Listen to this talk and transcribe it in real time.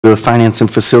The Finance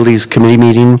and Facilities Committee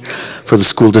meeting for the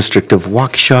School District of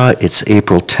Waukesha. It's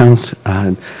April 10th,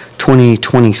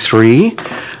 2023.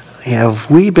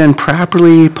 Have we been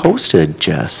properly posted,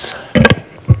 Jess?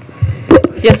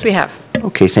 Yes, we have.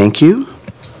 Okay, thank you.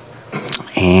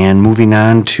 And moving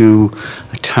on to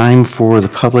a time for the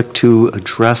public to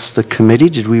address the committee.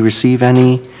 Did we receive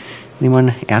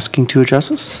anyone asking to address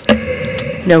us?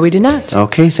 No, we did not.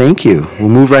 Okay, thank you. We'll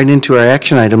move right into our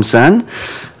action items then.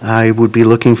 I would be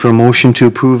looking for a motion to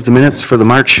approve the minutes for the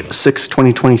March 6,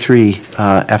 2023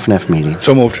 F&F meeting.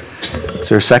 So moved. Is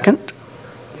there a second?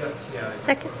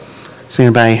 Second.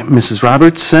 Seconded by Mrs.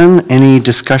 Robertson. Any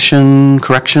discussion,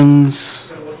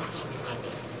 corrections?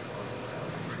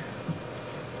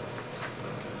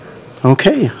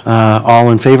 Okay, all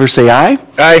in favor say aye.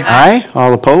 Aye. Aye.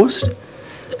 All opposed?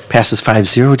 Passes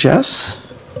 5-0, Jess.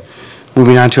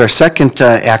 Moving on to our second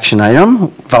action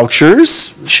item,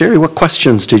 vouchers. Sherry, what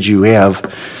questions did you have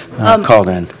called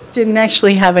in? Didn't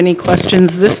actually have any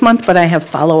questions this month, but I have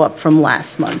follow-up from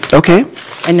last month. Okay.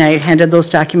 And I handed those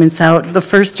documents out. The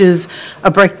first is a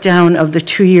breakdown of the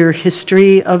 2-year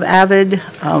history of AVID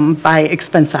by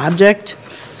expense object.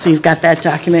 So you've got that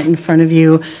document in front of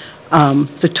you.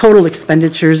 The total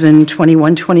expenditures in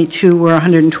 21-22 were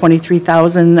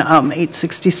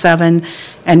 $123,867,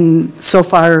 and so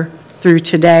far through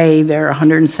today, they're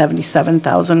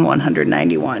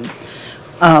 $177,191.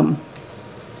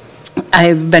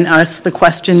 I've been asked the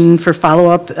question for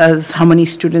follow-up as how many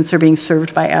students are being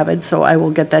served by AVID, so I will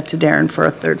get that to Darren for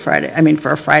a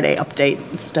for a Friday update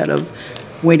instead of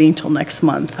waiting till next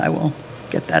month. I will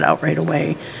get that out right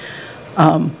away.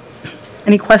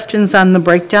 Any questions on the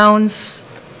breakdowns?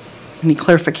 Any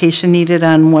clarification needed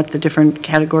on what the different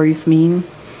categories mean?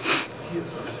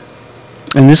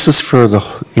 And this is for the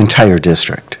entire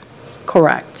district?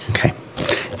 Correct. Okay.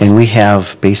 And we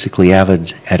have basically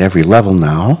AVID at every level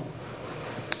now.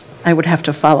 I would have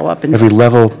to follow up. Every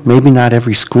level, maybe not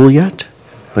every school yet,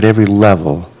 but every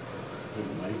level.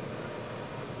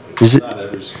 Is it? Not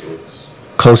every school. It's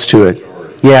close to it.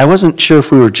 Yeah, I wasn't sure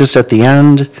if we were just at the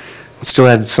end, still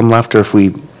had some left, or if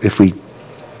we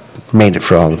made it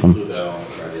for all of them.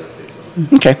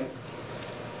 Okay.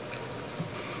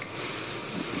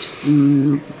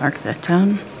 Mark that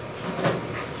down.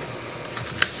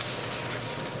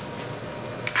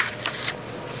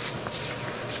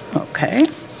 Okay.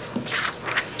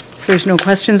 If there's no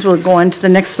questions, we'll go on to the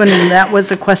next one, and that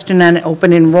was a question on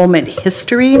open enrollment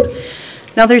history.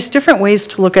 Now, there's different ways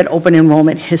to look at open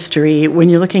enrollment history. When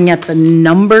you're looking at the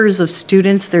numbers of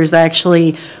students, there's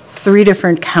actually 3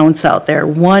 different counts out there.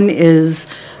 One is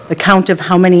the count of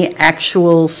how many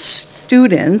actual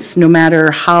students, no matter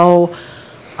how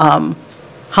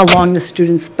long the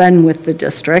student's been with the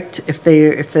district, if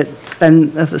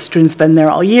the student's been there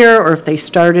all year, or if they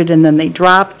started and then they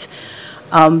dropped.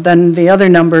 Then the other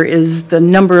number is the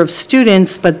number of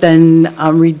students, but then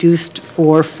reduced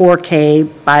for 4K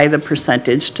by the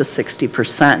percentage to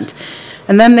 60%.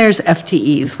 And then there's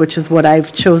FTEs, which is what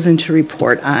I've chosen to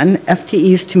report on.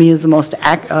 FTEs to me is the most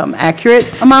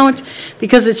accurate amount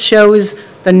because it shows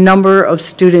the number of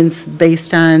students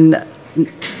based on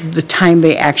the time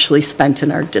they actually spent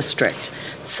in our district.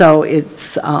 So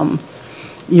it's,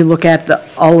 you look at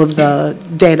all of the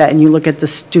data and you look at the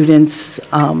students,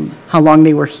 how long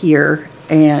they were here,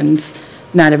 and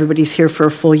not everybody's here for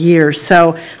a full year.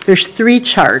 So there's 3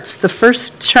 charts. The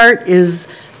first chart is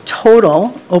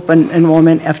total open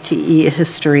enrollment FTE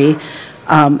history.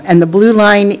 And the blue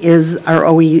line is our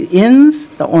OE ins,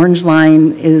 the orange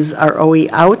line is our OE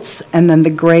outs, and then the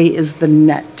gray is the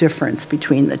net difference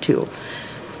between the two.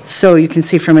 So you can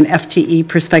see from an FTE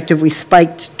perspective, we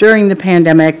spiked during the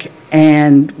pandemic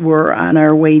and we're on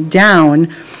our way down.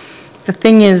 The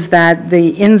thing is that the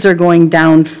ins are going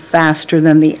down faster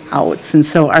than the outs, and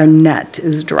so our net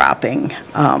is dropping.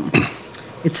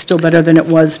 It's still better than it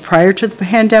was prior to the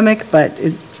pandemic, but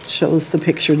it shows the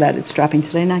picture that it's dropping.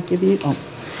 Did I not give you? Oh,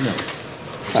 no.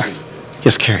 Sorry.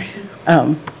 Yes, Carrie.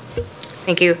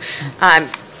 Thank you.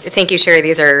 Thank you, Sherry.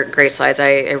 These are great slides.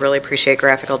 I really appreciate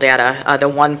graphical data. The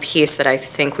one piece that I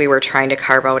think we were trying to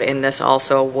carve out in this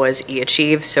also was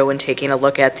eAchieve. So when taking a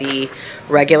look at the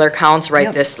regular counts, right,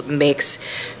 yep. This makes,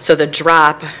 so the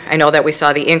drop, I know that we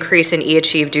saw the increase in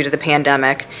eAchieve due to the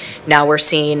pandemic. Now we're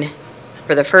seeing,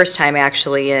 for the first time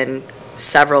actually in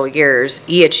several years,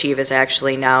 eAchieve is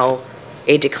actually now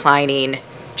a declining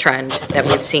trend that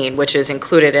we've seen, which is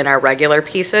included in our regular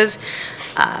pieces.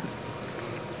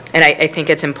 And I think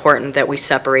it's important that we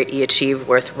separate eAchieve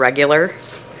with regular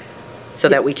so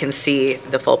that we can see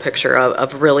the full picture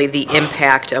of really the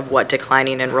impact of what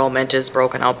declining enrollment is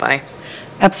broken out by.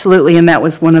 Absolutely, and that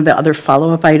was one of the other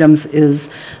follow-up items, is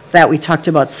that we talked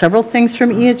about several things from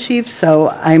eAchieve, so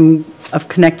I've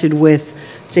connected with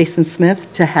Jason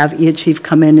Smith to have eAchieve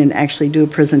come in and actually do a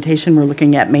presentation. We're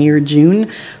looking at May or June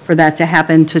for that to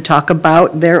happen, to talk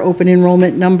about their open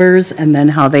enrollment numbers and then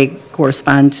how they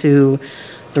correspond to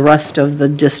the rest of the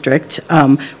district.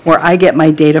 Where I get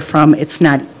my data from, it's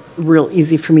not real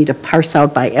easy for me to parse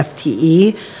out by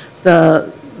FTE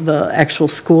the actual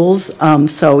schools.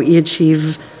 So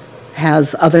eAchieve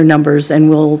has other numbers, and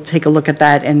we'll take a look at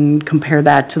that and compare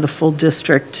that to the full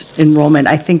district enrollment.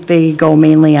 I think they go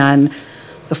mainly on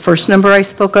the first number I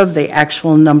spoke of, the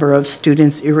actual number of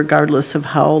students, irregardless of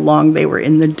how long they were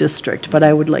in the district, but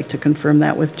I would like to confirm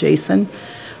that with Jason.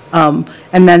 And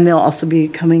then they'll also be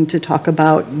coming to talk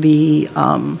about the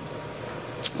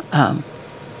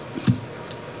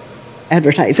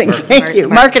advertising. Thank you.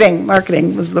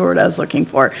 Marketing was the word I was looking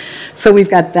for. So we've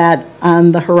got that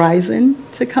on the horizon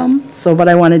to come. So, but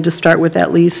I wanted to start with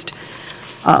at least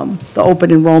the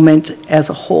open enrollment as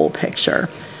a whole picture.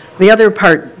 The other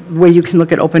part where you can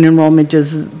look at open enrollment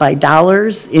is by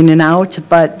dollars in and out,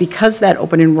 but because that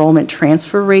open enrollment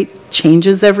transfer rate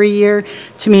changes every year,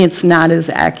 to me it's not as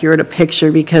accurate a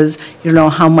picture, because you don't know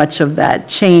how much of that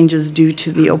change is due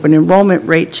to the open enrollment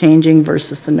rate changing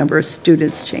versus the number of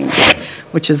students changing,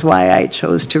 which is why I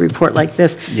chose to report like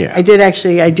this. Yeah. I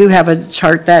do have a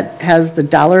chart that has the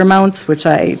dollar amounts, which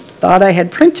I thought I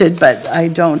had printed, but I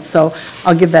don't, so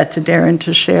I'll give that to Darren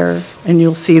to share, and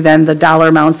you'll see then the dollar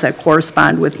amounts that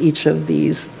correspond with each of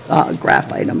these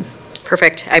graph items.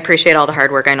 Perfect. I appreciate all the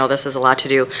hard work. I know this is a lot to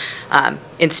do.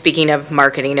 And speaking of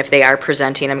marketing, if they are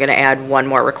presenting, I'm going to add one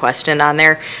more request in on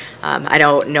there. I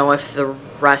don't know if the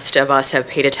rest of us have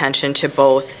paid attention to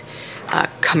both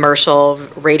commercial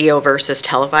radio versus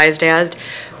televised ads,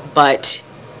 but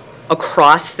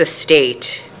across the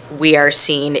state, we are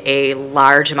seeing a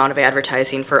large amount of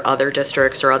advertising for other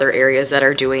districts or other areas that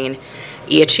are doing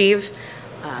eAchieve,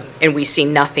 and we see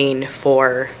nothing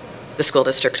for the school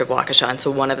district of Waukesha. And so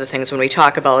one of the things when we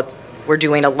talk about we're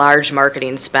doing a large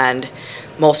marketing spend,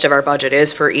 most of our budget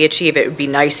is for eAchieve, it would be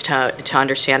nice to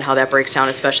understand how that breaks down,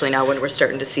 especially now when we're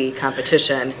starting to see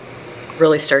competition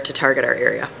really start to target our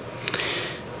area.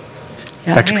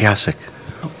 Dr. Piasek.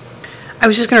 I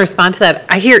was just going to respond to that.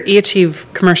 I hear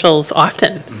eAchieve commercials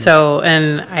often, so,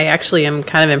 and I actually am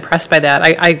kind of impressed by that.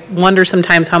 I wonder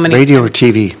sometimes how many... Radio or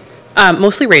TV?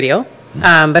 Mostly radio,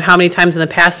 but how many times in the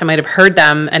past I might have heard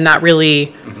them and not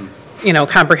really,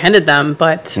 comprehended them,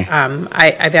 but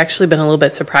I've actually been a little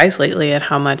bit surprised lately at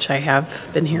how much I have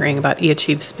been hearing about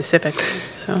eAchieve specifically,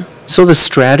 so. So the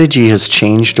strategy has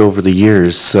changed over the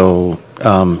years, so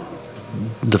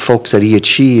the folks at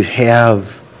eAchieve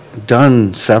have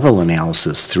done several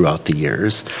analysis throughout the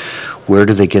years. Where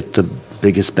do they get the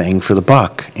biggest bang for the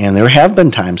buck? And there have been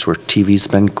times where TV's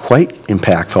been quite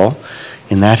impactful,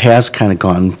 and that has kind of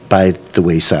gone by the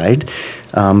wayside.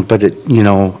 But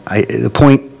the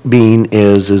point being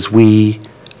is we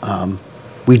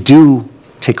do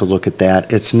take a look at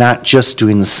that. It's not just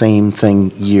doing the same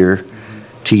thing year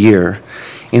to year,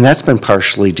 and that's been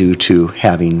partially due to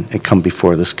having it come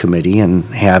before this committee and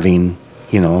having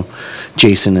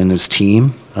Jason and his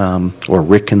team, or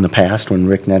Rick in the past, when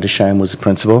Rick Nettesheim was the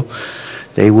principal,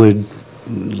 they would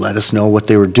let us know what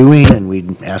they were doing, and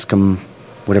we'd ask them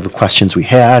whatever questions we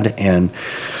had, and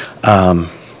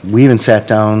we even sat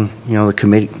down, the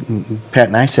committee, Pat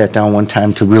and I sat down one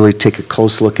time to really take a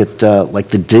close look at like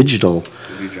the digital.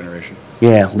 Lead generation.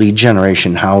 Yeah, lead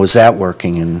generation, how is that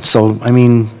working? And so,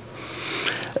 the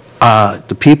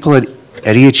people at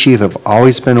eAchieve have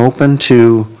always been open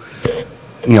to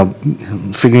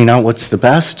figuring out what's the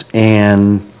best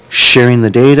and sharing the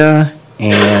data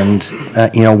and,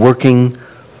 working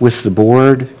with the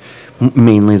board,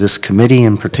 mainly this committee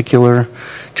in particular,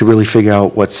 to really figure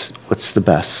out what's the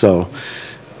best. So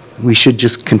we should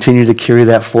just continue to carry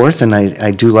that forth, and I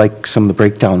do like some of the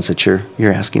breakdowns that you're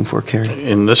asking for, Carrie.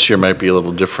 And this year might be a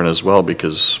little different as well,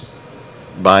 because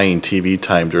buying TV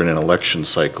time during an election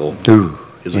cycle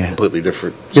is completely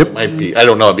different. So it might be, I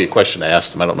don't know, it'd be a question to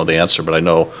ask them. I don't know the answer, but I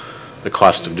know the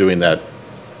cost of doing that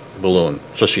balloon,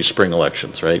 especially spring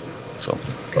elections, right? So.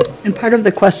 And part of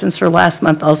the questions for last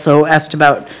month also asked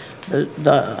about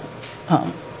the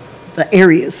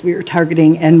areas we were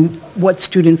targeting and what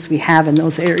students we have in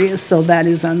those areas. So that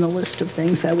is on the list of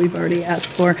things that we've already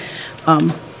asked for.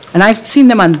 And I've seen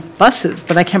them on buses,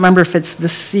 but I can't remember if it's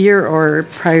this year or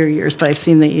prior years, but I've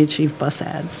seen the eAchieve bus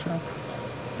ads, so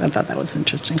I thought that was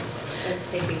interesting.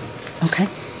 Thank you. Okay.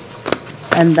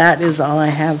 And that is all I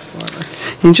have for.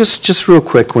 And just real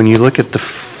quick, when you look at the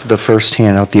first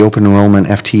handout, the open enrollment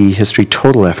FTE history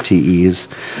total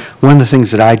FTEs. One of the things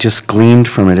that I just gleaned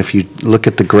from it, if you look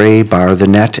at the gray bar, the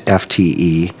net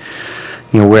FTE,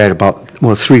 we're at about,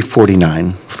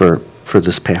 349 for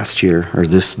this past year, or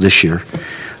this year.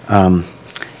 And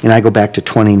I go back to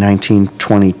 2019,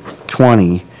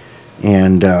 2020,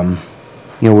 and,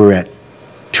 we're at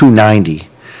 290.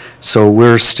 So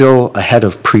we're still ahead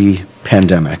of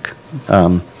pre-pandemic.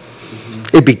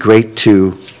 It'd be great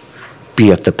to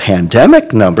be at the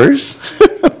pandemic numbers,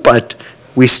 but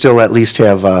we still at least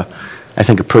have, I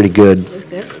think, a pretty good,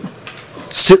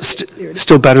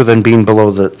 still better than being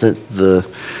below the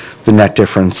net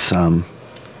difference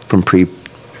from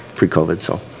pre-COVID,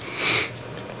 so.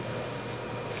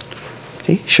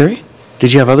 Okay, Sherry,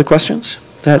 did you have other questions?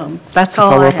 That's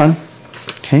all I have.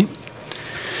 Okay.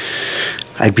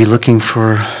 I'd be looking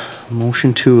for a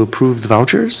motion to approve the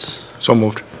vouchers. So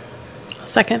moved.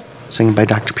 Second. Seconded by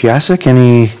Dr. Piasek.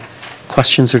 Any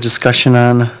questions or discussion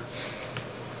on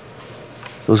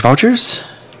those vouchers?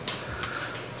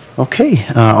 Okay,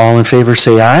 all in favor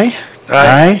say aye.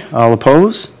 Aye. All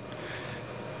opposed?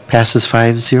 Passes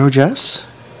 5-0, Jess.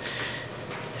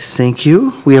 Thank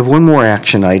you. We have one more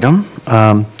action item.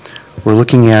 We're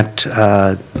looking at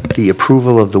the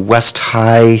approval of the West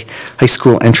High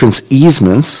School entrance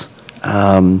easements.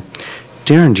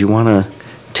 Darren, do you want to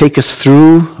take us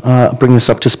through, bring us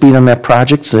up to speed on that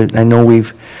project? I know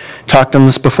we've talked on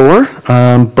this before,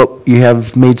 but you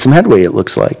have made some headway, it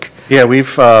looks like. Yeah,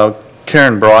 we've,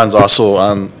 Karen Braun's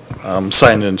also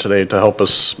signed in today to help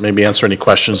us maybe answer any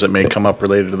questions that may come up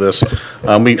related to this.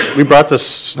 We brought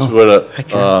this to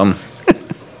an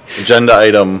agenda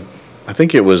item, I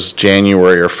think it was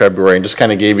January or February, and just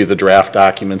kind of gave you the draft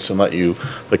documents and let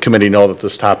the committee know that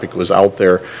this topic was out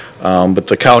there. But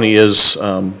the county is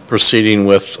proceeding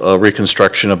with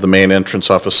reconstruction of the main entrance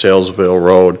off of Salesville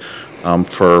Road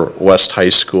for West High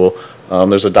School.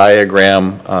 There's a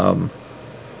diagram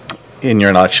in your,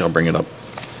 and actually I'll bring it up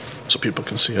so people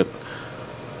can see it.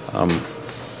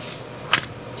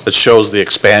 It shows the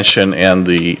expansion and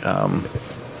the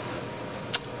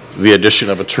addition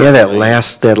of a turn Yeah, lane.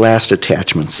 that last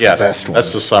attachment's the Yes, best one.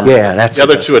 that's the summary. Yeah, that's The the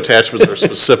other best two attachments are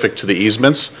specific to the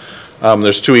easements.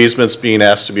 There's two easements being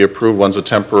asked to be approved. One's a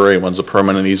temporary, one's a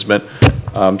permanent easement.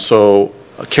 So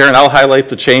Karen, I'll highlight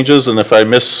the changes, and if I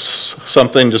miss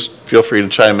something, just feel free to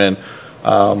chime in.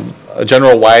 A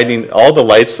general widening, all the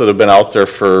lights that have been out there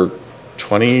for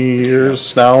 20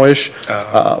 years now-ish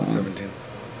 17.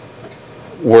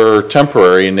 were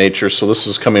temporary in nature, so this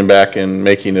is coming back and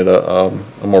making it a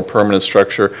more permanent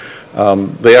structure.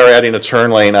 They are adding a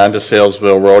turn lane onto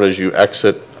Salesville Road as you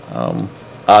exit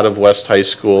out of West High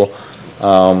School.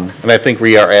 And I think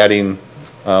we are adding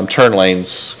turn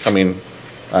lanes coming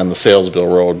on the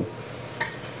Salesville Road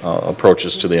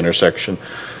approaches to the intersection.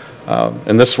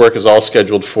 And this work is all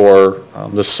scheduled for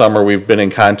this summer. We've been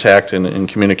in contact and in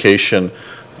communication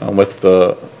with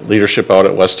the leadership out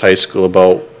at West High School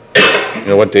about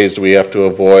what days do we have to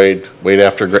avoid, wait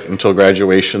until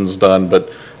graduation's done. But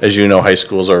as you know, high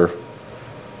schools are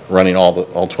running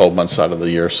all 12 months out of the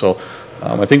year. So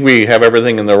I think we have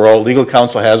everything in the row. Legal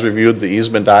counsel has reviewed the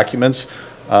easement documents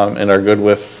and are good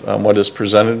with what is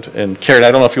presented. And Karen,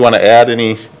 I don't know if you want to add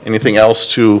anything else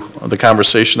to the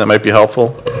conversation that might be helpful.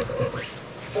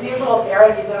 These little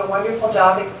Darren, you did a wonderful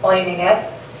job explaining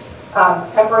it.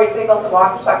 Temporary signals in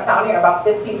Waukesha County are about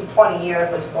 15 to 20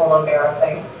 years, which is a little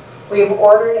embarrassing. We've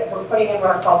ordered, and we're putting in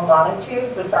what are called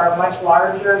monotubes, which are much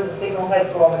larger. The signal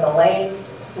heads go over the lanes.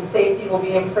 The safety will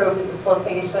be improved at this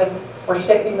location. We're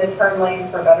shifting the turn lanes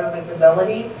for better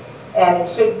visibility, and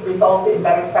it should result in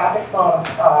better traffic flow and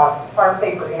far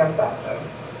safer intersections.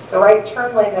 The right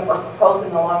turn lane that we're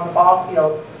proposing along the ball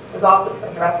field is also to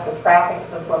address the traffic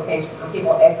at this location for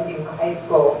people exiting the high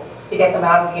school to get them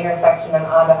out of the intersection and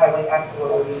onto Highway X a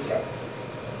little easier.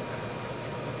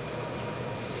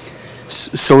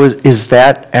 So is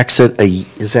that exit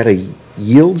is that a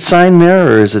yield sign there,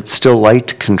 or is it still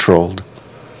light controlled?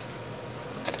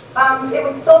 It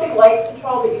would still be light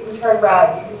control, but you can turn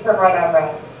red. You can turn right on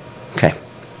red. Okay.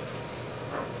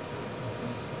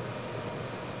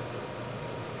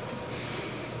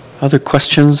 Other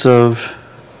questions of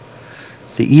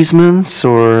the easements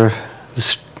or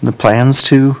the plans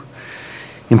to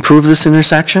improve this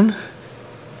intersection?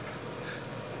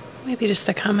 Maybe just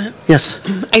a comment. Yes.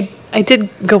 I did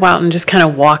go out and just kind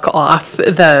of walk off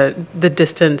the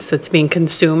distance that's being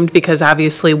consumed, because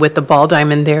obviously with the ball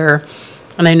diamond there,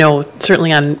 and I know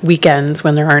certainly on weekends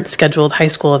when there aren't scheduled high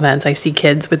school events, I see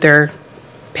kids with their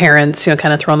parents,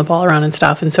 kind of throwing the ball around and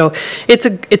stuff. And so it's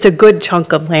a good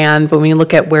chunk of land, but when you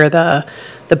look at where the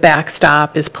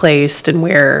backstop is placed and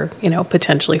where,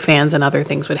 potentially fans and other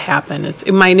things would happen,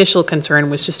 my initial concern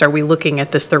was just, are we looking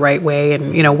at this the right way?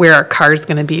 And, where are cars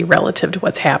going to be relative to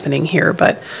what's happening here?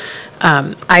 But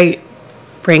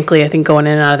frankly, I think going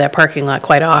in and out of that parking lot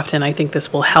quite often, I think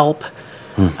this will help.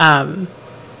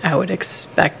 I would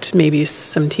expect maybe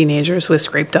some teenagers with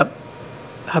scraped up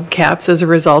hubcaps as a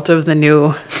result of the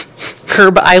new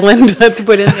curb island that's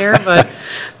put in there, but,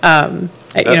 Then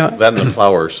the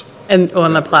flowers. And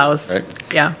the plows.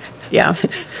 Right. Yeah.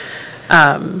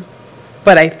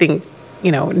 But I think,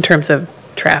 in terms of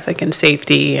traffic and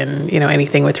safety and,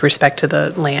 anything with respect to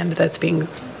the land that's being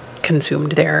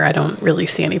consumed there, I don't really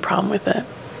see any problem with it.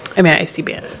 I mean, I see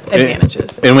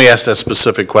advantages. And we asked that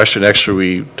specific question. Actually,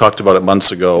 we talked about it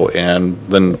months ago, and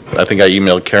then I think I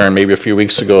emailed Karen maybe a few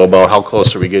weeks ago about how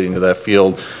close are we getting to that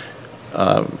field,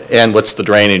 and what's the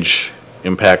drainage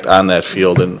impact on that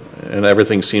field, and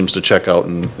everything seems to check out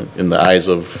in the eyes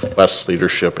of West's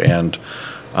leadership and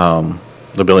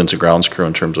the Buildings and Grounds crew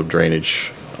in terms of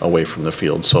drainage away from the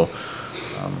field. So,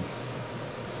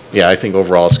 yeah, I think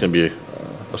overall it's going to be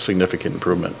a significant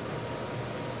improvement.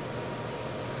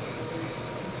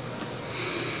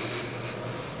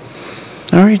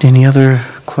 All right, any other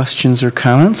questions or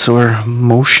comments or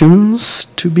motions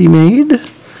to be made?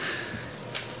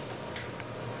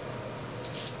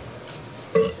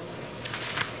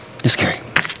 Ms. Carey.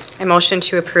 I motion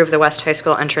to approve the West High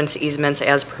School entrance easements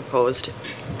as proposed.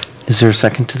 Is there a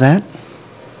second to that?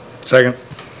 Second.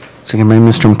 Second by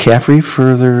Mr. McCaffrey.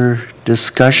 Further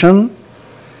discussion?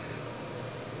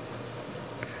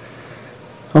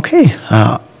 Okay,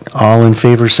 all in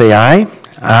favor say aye.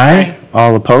 Aye.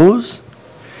 All opposed?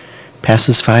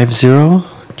 Passes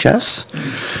 5-0. Jess?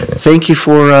 Thank you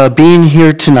for being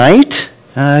here tonight.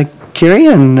 Carrie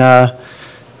and,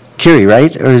 Carrie,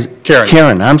 right? Or Karen.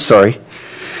 Karen, I'm sorry.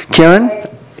 Karen?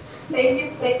 Thank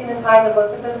you for taking the time to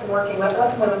look at this and working with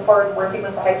us. We look forward to working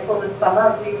with the high school this summer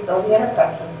as we build the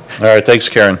intersection. All right, thanks,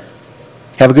 Karen.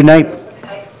 Have a good night.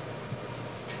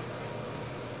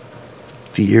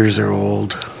 The years are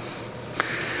old.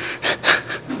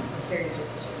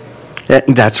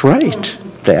 That's right.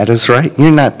 That is right.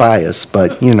 You're not biased,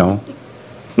 but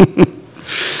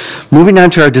Moving on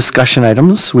to our discussion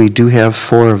items, we do have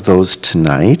 4 of those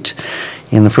tonight.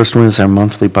 And the first one is our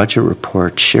monthly budget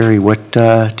report. Sherry, what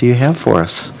do you have for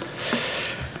us?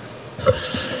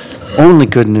 Only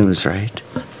good news, right?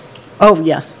 Oh,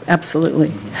 yes,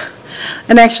 absolutely.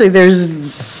 And actually, there's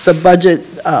the budget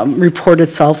report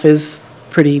itself is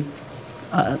pretty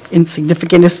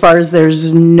insignificant as far as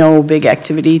there's no big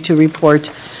activity to report.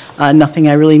 Nothing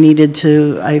I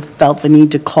felt the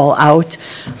need to call out.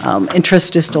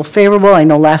 Interest is still favorable. I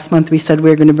know last month we said we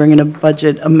were going to bring in a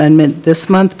budget amendment this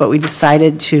month, but we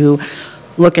decided to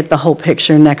look at the whole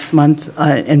picture next month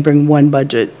and bring one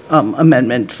budget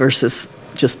amendment versus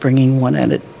just bringing one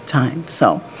at a time.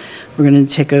 So we're going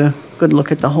to take a good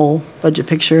look at the whole budget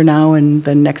picture now, and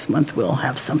then next month we'll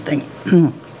have something.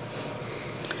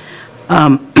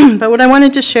 But what I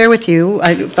wanted to share with you,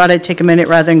 I thought I'd take a minute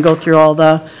rather than go through all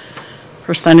the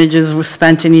percentages was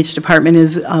spent in each department,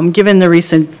 is given the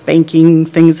recent banking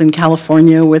things in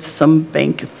California with some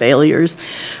bank failures,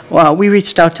 we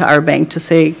reached out to our bank to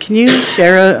say, can you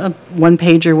share a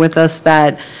one-pager with us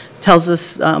that tells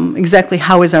us exactly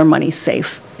how is our money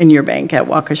safe in your bank at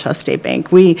Waukesha State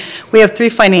Bank. We have 3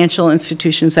 financial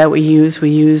institutions that we use.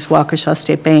 We use Waukesha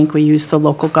State Bank, we use the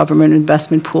Local Government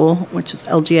Investment Pool, which is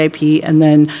LGIP, and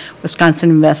then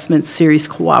Wisconsin Investment Series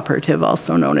Cooperative,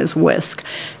 also known as WISC.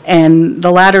 And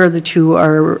the latter of the 2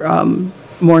 are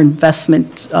more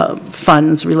investment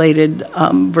funds related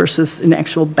versus an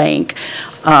actual bank.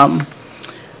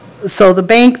 So the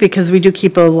bank, because we do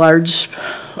keep a large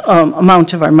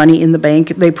amount of our money in the bank,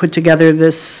 they put together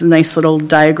this nice little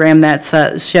diagram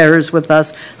that shares with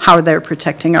us how they're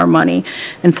protecting our money.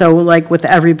 And so like with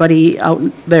everybody out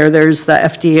there, there's the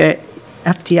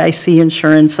FDIC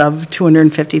insurance of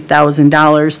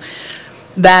 $250,000.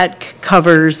 That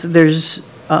covers, there's,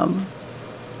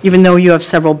 even though you have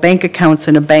several bank accounts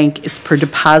in a bank, it's per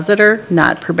depositor,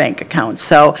 not per bank account.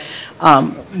 So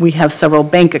we have several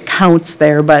bank accounts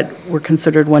there, but we're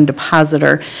considered one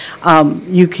depositor.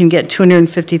 You can get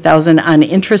 $250,000 on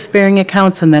interest-bearing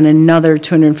accounts and then another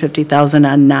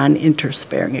 $250,000 on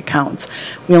non-interest-bearing accounts.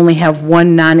 We only have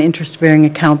one non-interest-bearing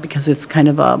account because it's kind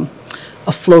of a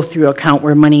flow-through account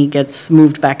where money gets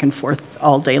moved back and forth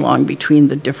all day long between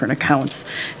the different accounts.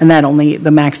 And that only,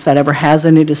 the max that ever has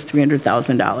in it is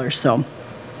 $300,000. So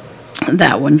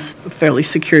That one's fairly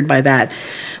secured by that.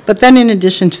 But then in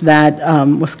addition to that,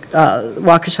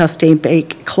 Waukesha State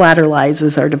Bank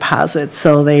collateralizes our deposits.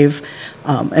 So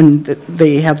and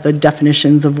they have the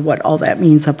definitions of what all that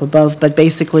means up above. But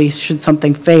basically, should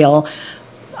something fail,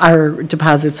 our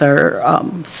deposits are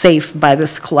safe by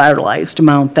this collateralized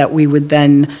amount that we would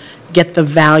then get the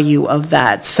value of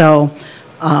that. So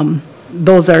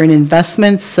those are in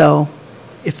investments. So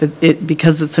if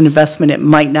because it's an investment, it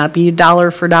might not be dollar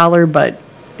for dollar, but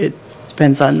it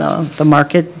depends on the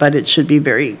market, but it should be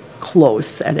very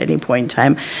close at any point in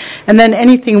time. And then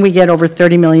anything we get over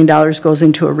 $30 million goes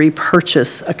into a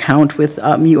repurchase account with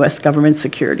U.S. government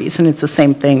securities. And it's the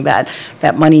same thing, that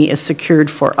money is secured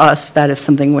for us, that if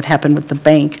something would happen with the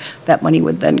bank, that money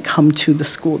would then come to the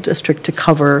school district to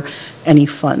cover any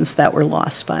funds that were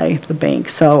lost by the bank.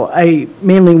 So I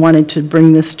mainly wanted to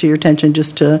bring this to your attention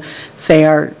just to say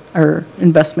our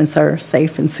investments are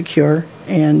safe and secure,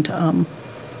 and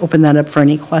open that up for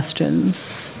any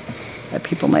questions that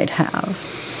people might have.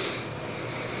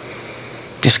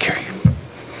 Just Carrie.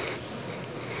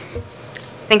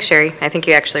 Thanks, Sherry. I think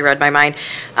you actually read my mind.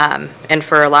 And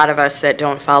for a lot of us that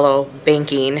don't follow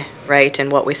banking, right, and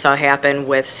what we saw happen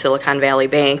with Silicon Valley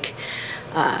Bank,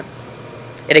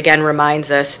 it again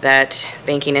reminds us that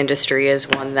banking industry is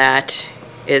one that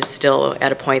is still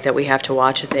at a point that we have to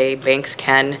watch. Banks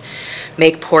can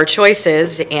make poor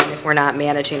choices, and if we're not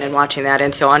managing and watching that,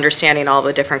 and so understanding all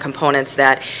the different components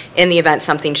that in the event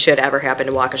something should ever happen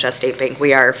to Waukesha State Bank,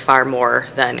 we are far more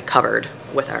than covered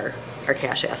with our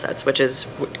cash assets, which is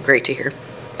great to hear.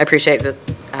 I appreciate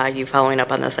you following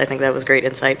up on this. I think that was great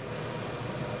insight.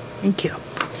 Thank you.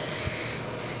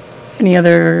 Any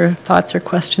other thoughts or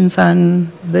questions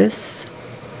on this?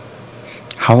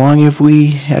 How long have we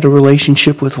had a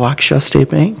relationship with Waukesha State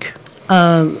Bank?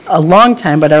 A long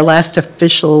time, but our last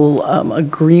official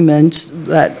agreement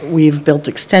that we've built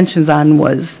extensions on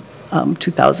was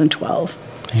 2012.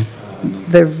 Okay.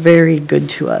 They're very good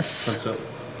to us.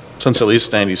 Since at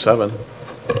least 97.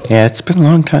 Yeah, it's been a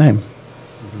long time,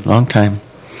 long time.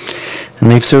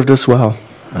 And they've served us well.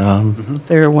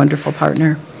 They're a wonderful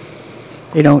partner.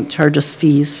 They don't charge us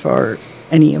fees for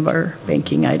any of our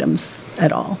banking items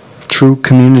at all. True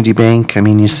community bank. I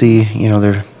mean, you see,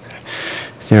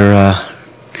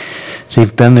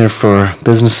 they've been there for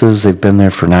businesses, they've been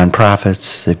there for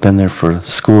nonprofits, they've been there for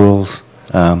schools.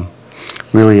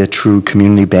 Really a true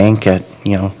community bank. At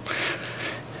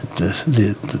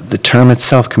the term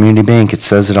itself, community bank, it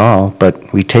says it all.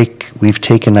 But we've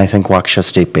taken, I think, Waukesha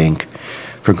State Bank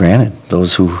for granted.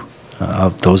 Those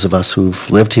of us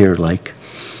who've lived here like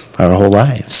our whole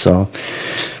lives. So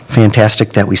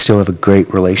fantastic that we still have a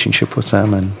great relationship with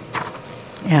them, and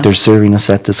they're serving us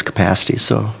at this capacity.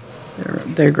 So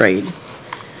they're great.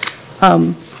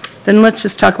 Then let's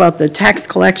just talk about the tax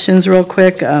collections real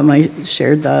quick. I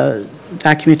shared the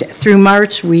document. Through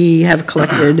March, we have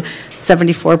collected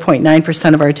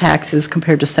 74.9% of our taxes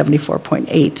compared to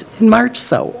 74.8% in March.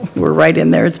 So we're right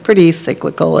in there. It's pretty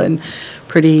cyclical and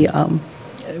pretty,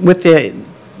 with the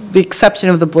exception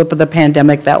of the blip of the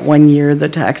pandemic, that 1 year the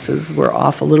taxes were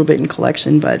off a little bit in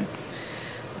collection, but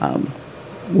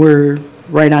we're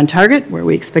right on target where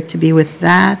we expect to be with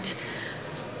that.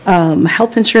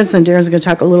 Health insurance, and Darren's going to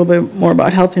talk a little bit more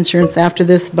about health insurance after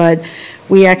this, but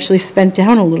we actually spent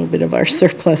down a little bit of our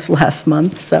surplus last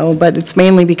month. So, but it's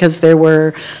mainly because there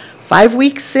were 5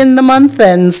 weeks in the month,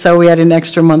 and so we had an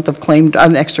extra week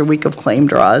of claim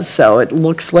draws. So it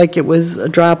looks like it was a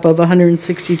drop of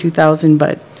 $162,000,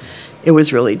 but it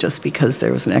was really just because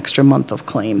there was an extra month of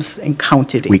claims and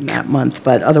counted in that month.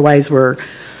 But otherwise, we're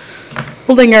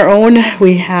holding our own.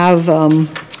 We have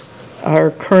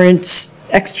our current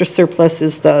extra surplus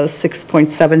is the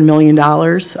 $6.7 million.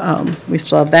 We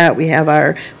still have that. We have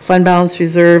our fund balance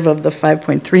reserve of the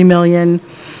 $5.3 million,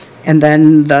 and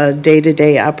then the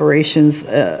day-to-day operations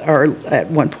are at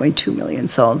 $1.2 million.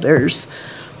 So there's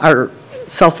our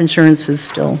self-insurance is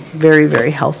still very,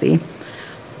 very healthy.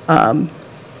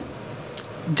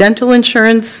 Dental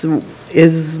insurance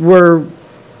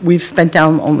we've spent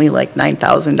down only like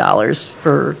 $9,000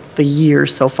 for the year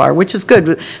so far, which is good.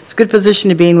 It's a good position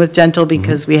to be in with dental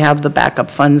because we have the backup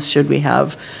funds should we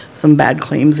have some bad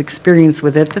claims experience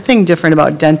with it. The thing different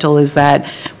about dental is that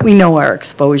we know our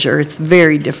exposure. It's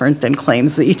very different than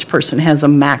claims. Each person has a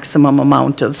maximum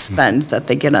amount of spend that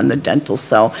they get on the dental.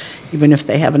 So even if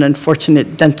they have an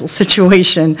unfortunate dental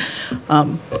situation,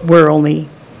 we're only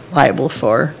liable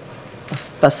for a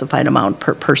specified amount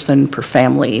per person, per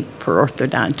family, per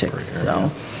orthodontics. So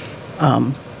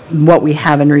what we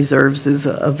have in reserves is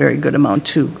a very good amount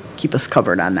to keep us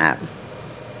covered on that.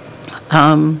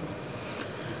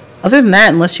 Other than that,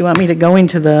 unless you want me to go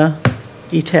into the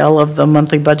detail of the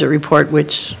monthly budget report,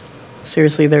 which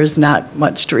seriously, there's not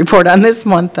much to report on this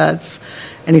month that's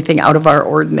anything out of our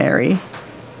ordinary.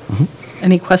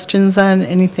 Any questions on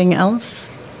anything else?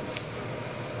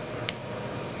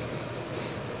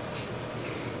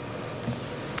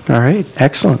 All right,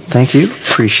 excellent. Thank you.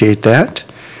 Appreciate that.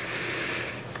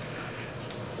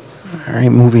 All right,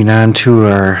 moving on to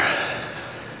our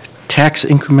tax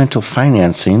incremental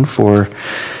financing for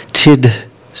TID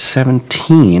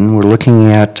 17. We're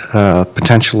looking at a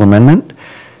potential amendment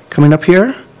coming up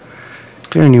here.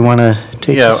 Darren, you want to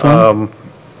take this one?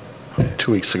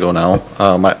 2 weeks ago now,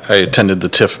 I attended the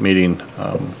TIF meeting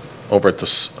over at the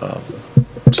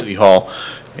City Hall,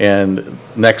 and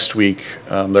next week,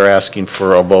 they're asking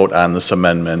for a vote on this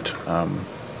amendment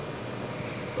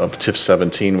of TIF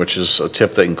 17, which is a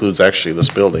TIF that includes actually this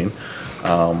building.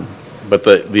 But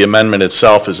the amendment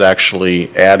itself is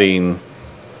actually adding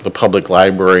the public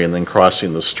library and then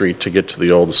crossing the street to get to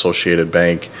the old Associated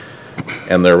Bank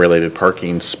and their related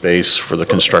parking space for the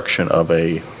construction of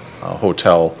a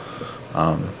hotel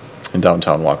in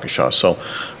downtown Waukesha. So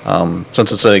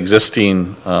since it's an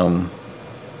existing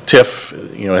TIF,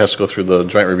 it has to go through the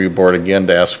Joint Review Board again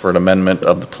to ask for an amendment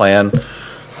of the plan.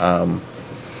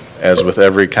 As with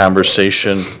every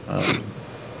conversation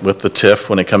with the TIF,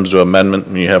 when it comes to amendment,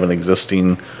 when you have an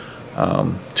existing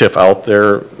TIF out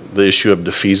there, the issue of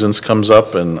defeasance comes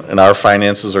up, and our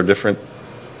finances are different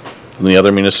than the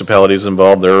other municipalities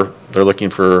involved. They're looking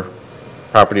for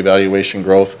property valuation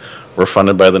growth. We're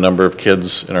funded by the number of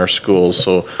kids in our schools,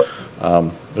 so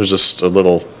there's just a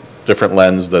little different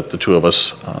lens that the two of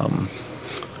us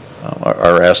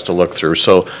are asked to look through.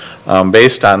 So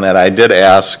based on that, I did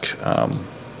ask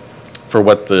for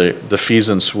what the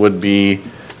defeasance would be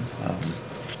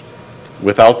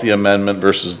without the amendment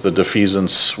versus the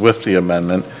defeasance with the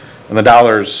amendment. And the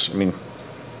dollars, I mean,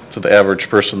 to the average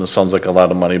person, this sounds like a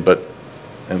lot of money, but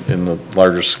in the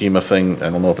larger scheme of thing, I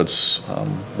don't know if it's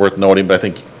worth noting, but I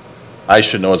think I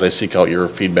should know as I seek out your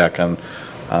feedback on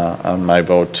my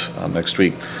vote next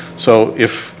week. So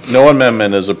if no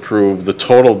amendment is approved, the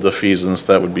total defeasance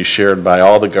that would be shared by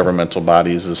all the governmental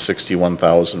bodies is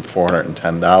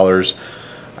 $61,410.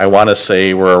 I want to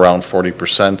say we're around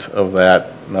 40% of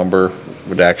that number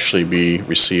would actually be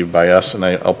received by us, and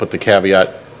I'll put the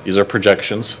caveat, these are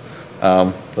projections.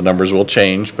 The numbers will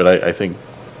change, but I think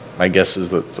my guess is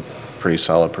that it's a pretty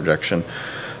solid projection.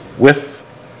 With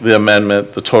the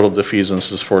amendment, the total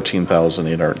defeasance is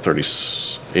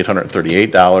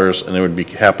 $14,838, and it would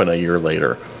happen a year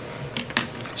later.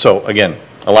 So again,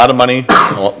 a lot of money,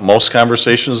 most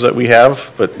conversations that we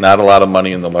have, but not a lot of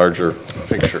money in the larger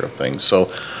picture of things.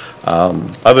 So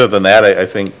other than that, I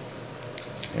think,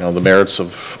 the merits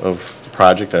of the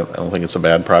project, I don't think it's a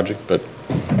bad project, but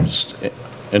just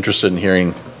interested in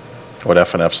hearing what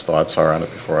F&F's thoughts are on it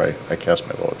before I cast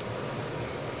my vote.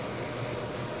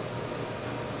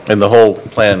 And the whole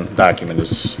plan document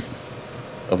is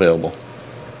available.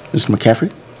 Mr.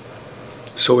 McCaffrey?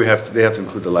 So they have to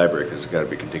include the library because it's got to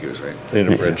be contiguous, right? They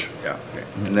need a bridge. Yeah, okay.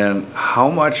 And then how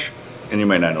much, and you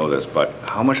might not know this, but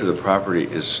how much of the property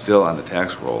is still on the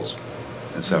tax rolls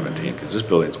in 17? Because this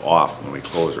building's off when we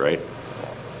close, right?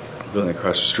 The building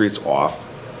across the street's off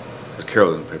because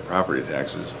Carol doesn't pay property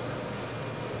taxes.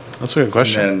 That's a good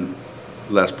question. And then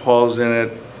Les Paul's in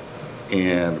it,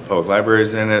 and the public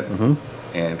library's in it,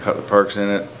 and Cutler Park's in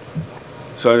it.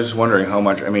 So I was just wondering how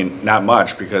much, I mean, not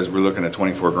much, because we're looking at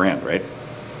 24 grand, right?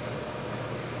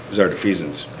 Is our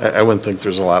defeasance. I wouldn't think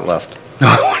there's a lot left.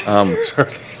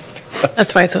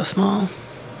 That's why it's so small.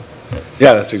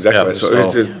 Yeah, that's exactly Yeah, right. So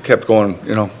so- it kept going,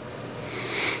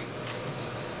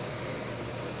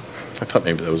 I thought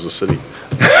maybe that was the city.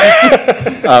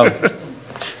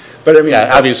 But I mean.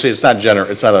 Yeah, obviously, it's not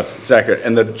it's not a It's accurate,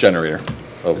 and the generator.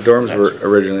 the dorms were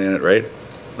originally in it, right?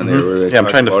 When they were. Yeah, I'm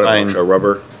trying to find- A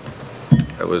rubber,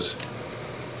 that was.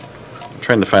 I'm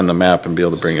trying to find the map and be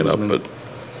able to bring it up, but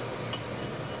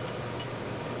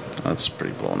that's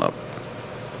pretty blown up.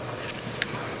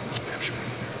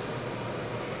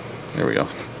 There we go.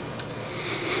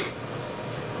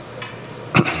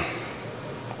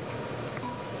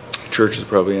 Church is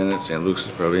probably in it, St. Luke's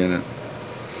is probably in it.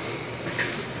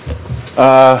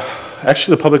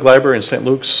 Actually, the public library in St.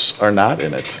 Luke's are not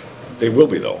in it. They will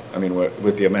be, though, I mean,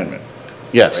 with the amendment,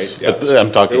 Yes, right? but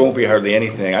I'm talking. There won't be hardly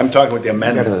anything, I'm talking with the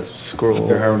amendment. Scroll.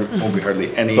 There won't be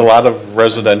hardly any It's a lot of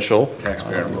residential.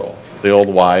 taxpayer enroll. The old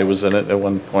Y was in it at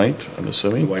one point, I'm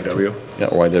assuming. YW? Yeah,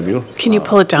 or YW. Can you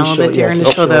pull it down a little bit, show- yeah, Darren, to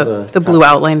just show show the blue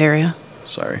outlined area?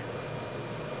 Sorry.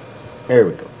 There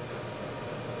we go.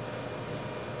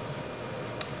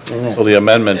 So the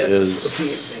amendment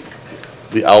is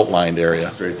the outlined area.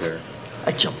 It's right there.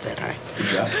 I jumped that high. Good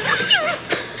job.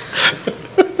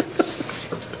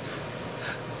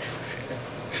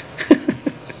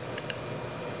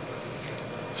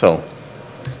 So,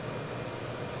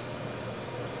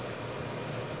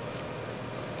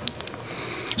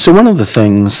 So one of the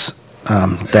things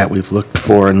that we've looked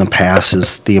for in the past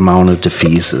is the amount of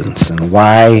defeasance. And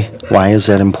why is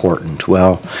that important?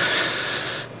 Well,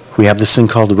 we have this thing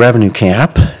called the revenue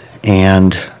cap,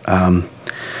 and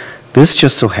this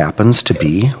just so happens to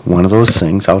be one of those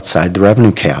things outside the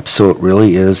revenue cap. So it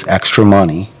really is extra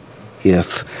money.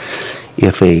 If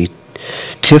a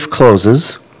TIF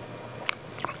closes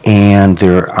and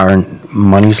there are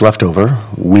monies left over,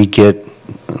 we get,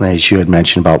 as you had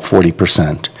mentioned, about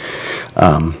 40%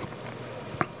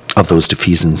 of those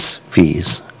defeasance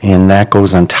fees. And that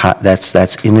goes on top,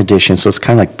 that's in addition, so it's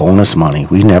kind of like bonus money.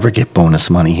 We never get bonus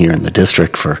money here in the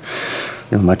district for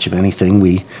much of anything.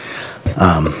 We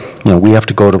have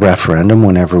to go to referendum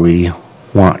whenever we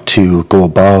want to go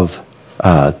above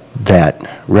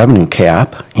that revenue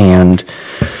cap. And,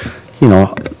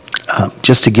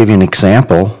 just to give you an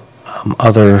example,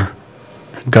 other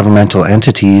governmental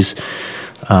entities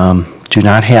do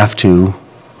not have to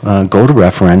go to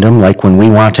referendum, like when we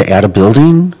want to add a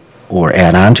building or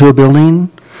add on to a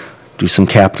building, do some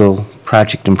capital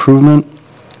project improvement,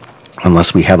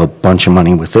 unless we have a bunch of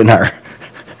money within our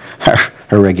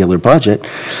regular budget,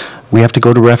 we have to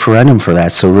go to referendum for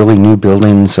that. So really new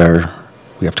buildings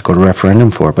we have to go to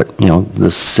referendum for, but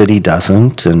the city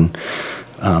doesn't, and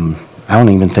I don't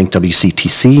even think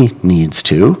WCTC needs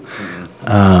to.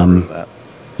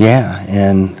 Yeah,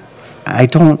 and I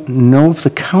don't know if the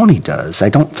county does. I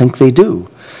don't think they do.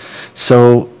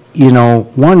 So,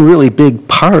 one really big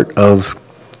part of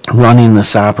running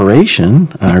this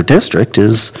operation in our district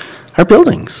is our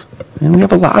buildings. And we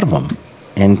have a lot of them,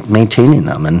 and maintaining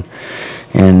them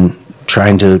and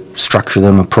trying to structure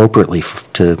them appropriately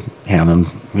to have them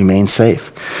remain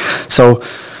safe. So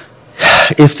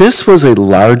if this was a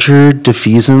larger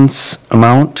defeasance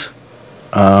amount,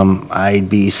 I'd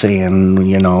be saying,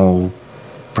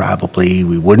 probably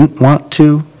we wouldn't want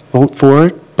to vote for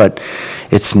it, but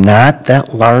it's not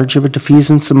that large of a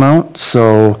defeasance amount,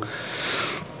 so,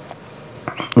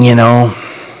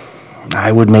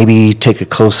 I would maybe take a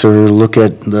closer look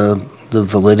at the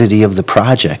validity of the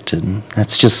project, and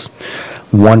that's just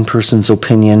one person's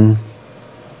opinion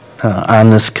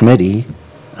on this committee,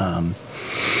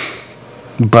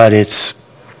 but it's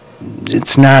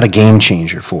not a game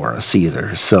changer for us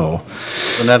either, so.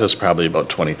 and that is probably about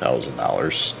 $20,000,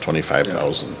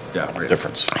 $25,000 Yeah,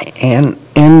 difference. And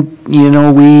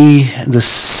the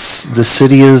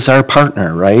city is our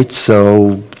partner, right?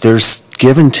 So there's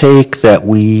give and take that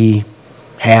we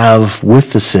have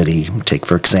with the city. Take,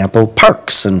 for example,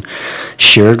 parks and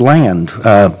shared land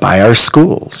by our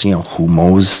schools. Who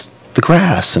mows the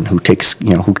grass and who takes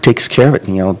care of it.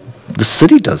 The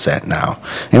city does that now.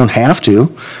 They don't have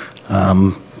to.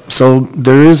 So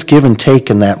there is give and take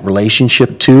in that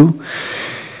relationship too.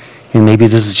 And maybe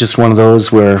this is just one of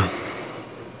those where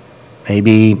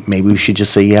maybe we should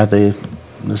just say, yeah,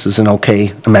 this is an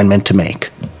okay amendment to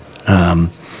make.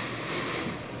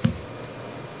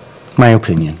 My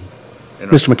opinion.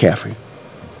 Mr. McCaffrey.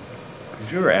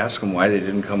 Did you ever ask them why they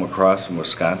didn't come across from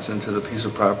Wisconsin to the piece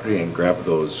of property and grab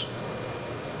those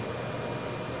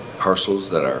parcels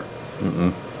that are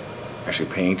actually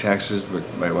paying taxes, but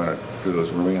might want to do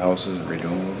those rooming houses and redo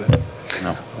them a little bit?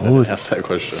 No, I didn't ask that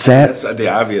question. That's the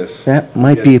obvious. That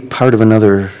might be part of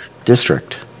another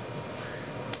district.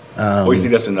 You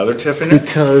think that's another TIF in it?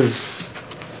 Because,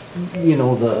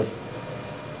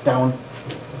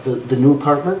 the new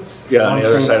apartments? Yeah, on the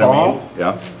other side of Paul, Main,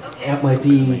 yeah. that might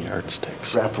be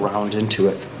Yardsticks. wrapped around into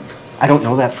it. I don't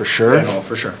know that for sure. I know,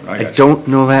 for sure. I don't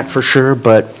know that for sure,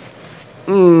 but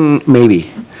maybe.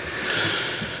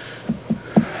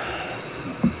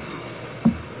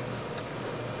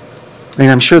 And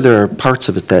I'm sure there are parts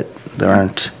of it that there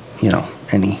aren't,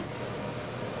 any.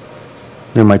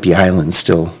 There might be islands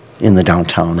still in the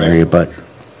downtown area, but.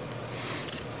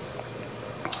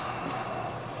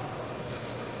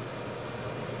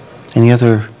 Any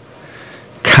other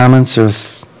comments or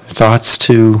thoughts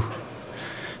to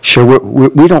share?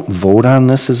 We don't vote on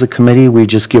this as a committee. We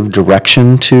just give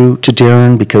direction to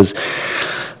Darren because,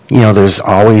 there's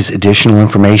always additional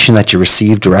information that you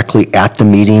receive directly at the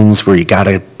meetings where you got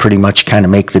to pretty much kind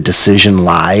of make the decision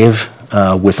live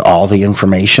with all the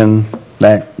information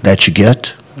that you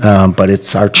get. But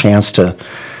it's our chance to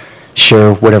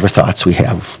share whatever thoughts we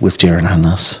have with Darren on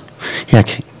this. Yeah,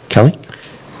 Kelly?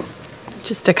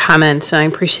 Just a comment, I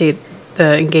appreciate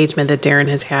the engagement that Darren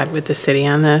has had with the city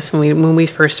on this. When we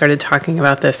first started talking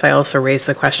about this, I also raised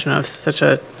the question of such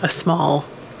a small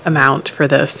amount for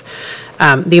this.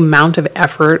 The amount of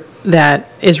effort that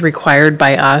is required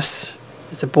by us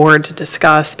as a board to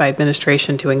discuss, by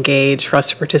administration to engage, for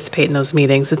us to participate in those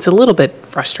meetings, it's a little bit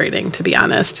frustrating, to be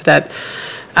honest, that,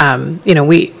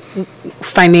 we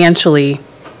financially,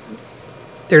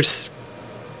 there's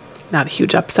not a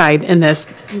huge upside in this.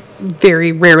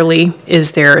 Very rarely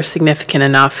is there significant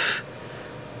enough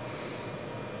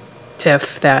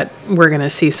TIF that we're going to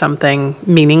see something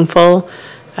meaningful.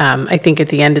 I think at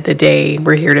the end of the day,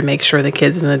 we're here to make sure the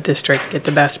kids in the district get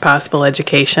the best possible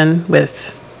education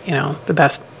with, the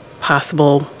best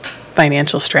possible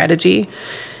financial strategy.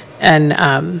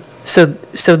 And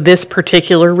so this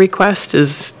particular request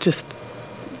is just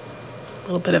a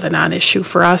little bit of a non-issue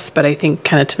for us, but I think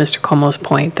kind of to Mr. Como's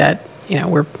point that,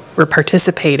 we're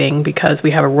participating because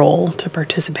we have a role to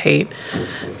participate.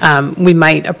 We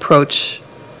might approach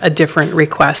a different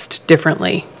request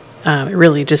differently. It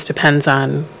really just depends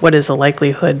on what is the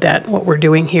likelihood that what we're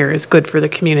doing here is good for the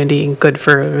community and good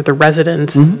for the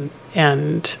residents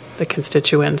and the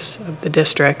constituents of the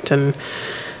district. And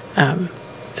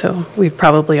so we've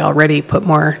probably already put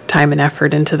more time and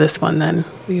effort into this one than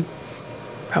we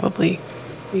probably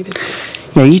needed.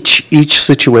 Yeah, each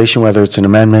situation, whether it's an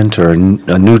amendment or a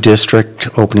new district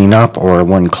opening up or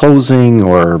one closing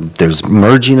or there's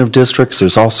merging of districts,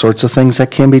 there's all sorts of things that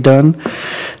can be done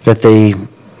that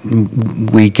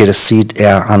we get a seat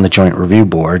on the Joint Review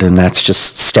Board, and that's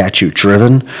just statute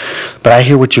driven. But I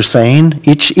hear what you're saying.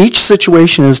 Each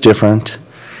situation is different,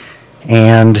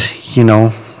 and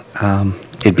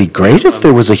it'd be great if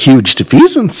there was a huge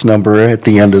defeasance number at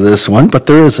the end of this one, but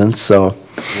there isn't. So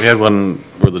we had one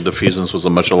where the defeasance was a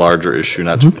much larger issue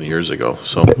not too many years ago,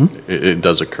 so it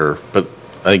does occur. But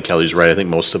I think Kelly's right. I think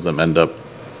most of them end up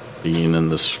being in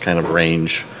this kind of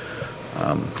range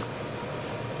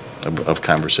of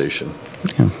conversation.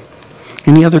 Yeah.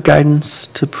 Any other guidance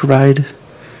to provide,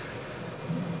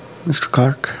 Mr.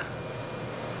 Clark?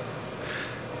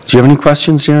 Do you have any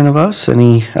questions, Darren, of us?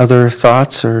 Any other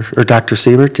thoughts? Or Dr.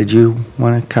 Siebert, did you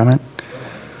want to comment?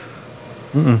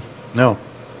 No,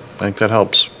 I think that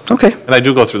helps. Okay. And I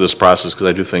do go through this process because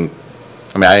I do think,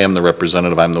 I am the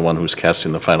representative, I'm the one who's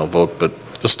casting the final vote, but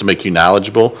just to make you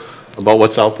knowledgeable about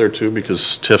what's out there too,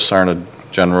 because TIFs aren't a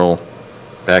general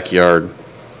backyard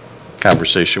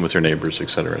conversation with your neighbors, et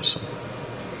cetera. So.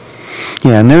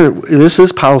 Yeah, and this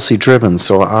is policy driven,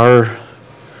 so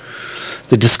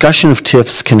the discussion of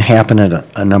TIFs can happen at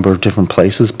a number of different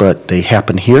places, but they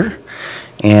happen here,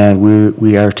 and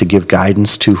we are to give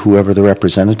guidance to whoever the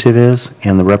representative is,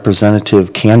 and the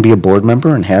representative can be a board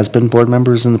member and has been board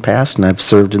members in the past, and I've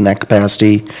served in that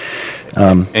capacity.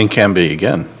 And can be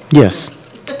again. Yes.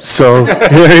 So,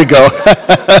 there you go.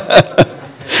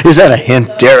 Is that a hint,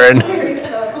 Darren?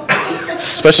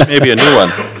 Especially maybe a new one.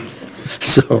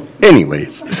 So,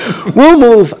 anyways, we'll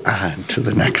move on to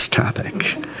the next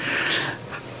topic.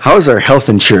 How's our health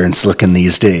insurance looking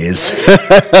these days?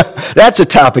 That's a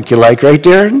topic you like, right,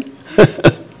 Darren? No,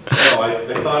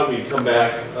 I thought we'd come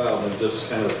back and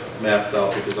just kind of map it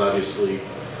out because obviously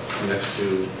next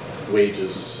to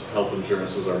wages, health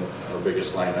insurance is our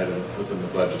biggest line item within the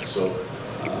budget. So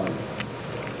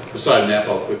just thought I'd map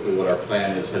out quickly what our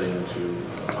plan is heading into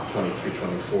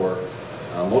 23-24.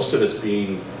 Most of it's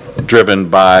being driven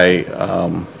by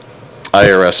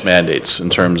IRS mandates in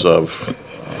terms of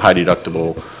high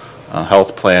deductible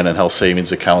health plan and health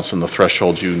savings accounts and the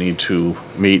thresholds you need to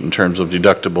meet in terms of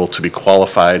deductible to be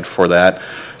qualified for that.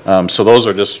 So those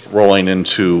are just rolling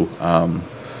into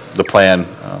the plan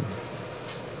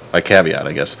by caveat,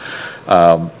 I guess.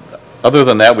 Other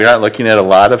than that, we aren't looking at a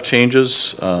lot of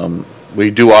changes. We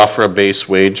do offer a base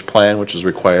wage plan, which is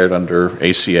required under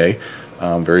ACA.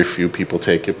 Very few people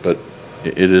take it, but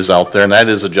it is out there, and that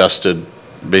is adjusted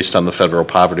based on the federal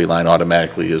poverty line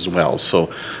automatically as well.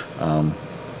 So,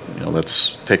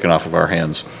 that's taken off of our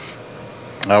hands.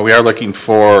 We are looking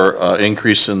for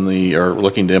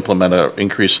looking to implement an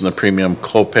increase in the premium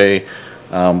copay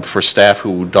for staff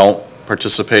who don't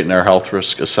participate in our health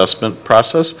risk assessment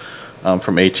process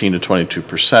from 18 to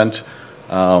 22%.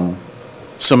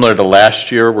 Similar to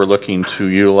last year, we're looking to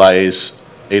utilize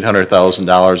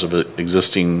 $800,000 of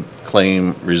existing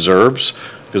claim reserves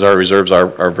because our reserves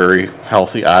are very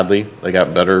healthy. Oddly, they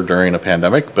got better during a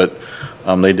pandemic, but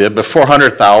they did. But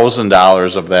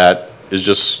 $400,000 of that is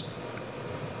just,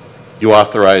 you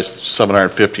authorized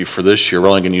 $750 for this year. We're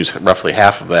only going to use roughly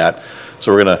half of that.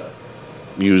 So we're going to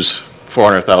use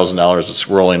 $400,000 that's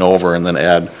rolling over and then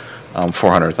add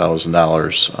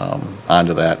 $400,000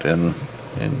 onto that. And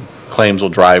claims will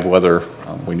drive whether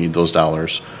we need those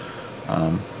dollars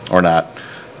or not.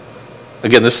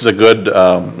 Again, this is a good,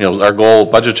 our goal,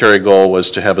 budgetary goal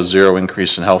was to have a zero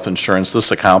increase in health insurance.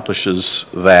 This accomplishes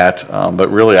that, but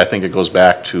really I think it goes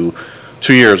back to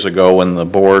 2 years ago when the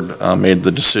board made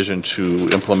the decision to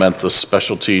implement the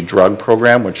specialty drug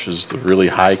program, which is the really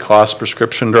high-cost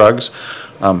prescription drugs.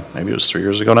 Maybe it was 3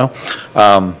 years ago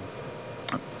now.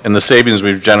 And the savings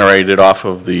we've generated off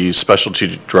of the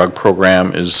specialty drug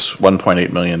program is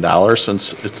 $1.8 million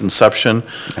since its inception.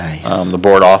 Nice. The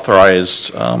board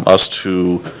authorized us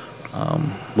to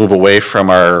move away from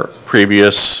our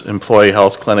previous employee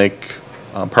health clinic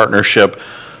partnership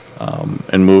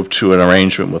and move to an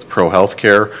arrangement with Pro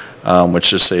Healthcare,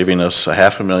 which is saving us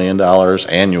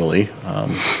 $500,000 annually.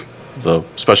 The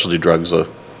specialty drugs, a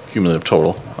cumulative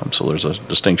total, so there's a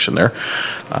distinction there.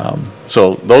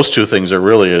 So those two things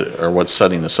are what's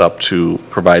setting us up to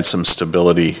provide some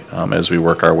stability as we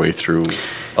work our way through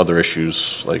other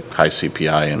issues like high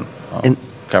CPI and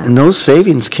those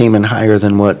savings came in higher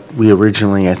than what we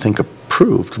originally, I think,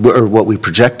 approved, or what we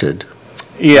projected.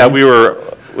 Yeah, we were,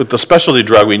 with the specialty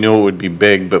drug, we knew it would be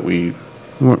big, but we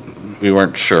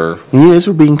weren't sure. You guys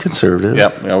were being conservative.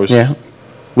 Yep, we always. Yeah,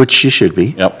 which you should be.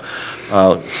 Yep.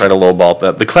 Try to lowball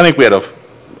that. The clinic, we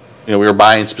were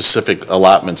buying specific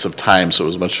allotments of time, so it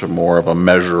was much more of a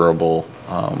measurable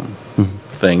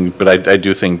thing. But I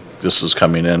do think this is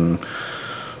coming in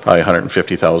probably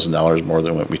 $150,000 more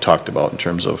than what we talked about in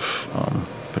terms of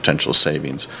potential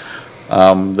savings.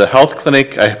 The health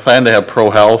clinic, I plan to have Pro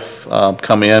Health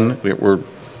come in. We're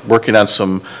working on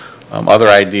some other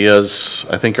ideas,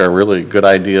 I think are really good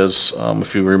ideas.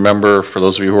 If you remember, for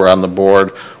those of you who are on the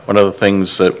board, one of the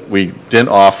things that we didn't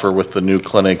offer with the new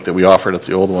clinic that we offered at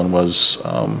the old one was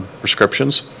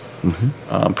prescriptions.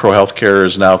 Pro Healthcare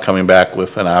is now coming back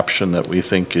with an option that we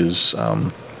think is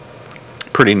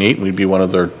pretty neat. We'd be one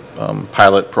of their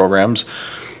pilot programs,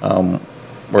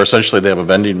 where essentially they have a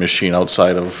vending machine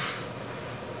outside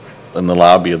in the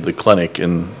lobby of the clinic,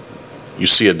 and you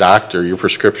see a doctor, your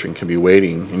prescription can be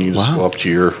waiting, and you just go up to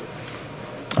your,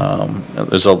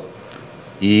 there's a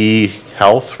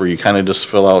e-health where you kind of just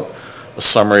fill out a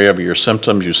summary of your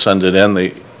symptoms, you send it in.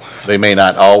 They may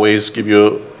not always give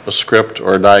you a script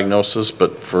or a diagnosis,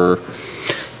 but for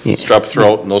strep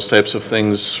throat and those types of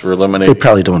things, for eliminating. They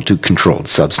probably don't do controlled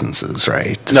substances,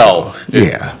 right? No. So,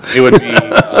 yeah. It would be.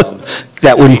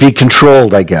 That wouldn't be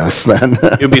controlled, I guess, then.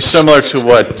 It would be similar to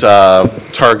what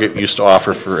Target used to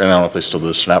offer for, and I don't know if they still do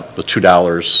this, the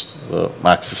 $2, the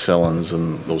moxicillins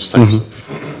and those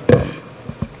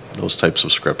types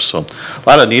of scripts. So a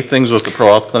lot of neat things with the Pro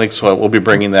Health Clinic, so we'll be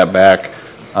bringing that back.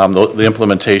 The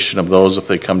implementation of those, if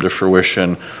they come to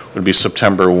fruition, would be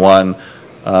September 1.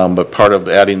 But part of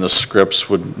adding the scripts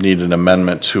would need an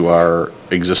amendment to our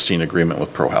existing agreement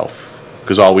with Pro Health,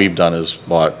 because all we've done is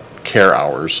bought care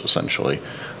hours, essentially.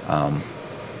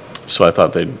 So I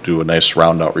thought they'd do a nice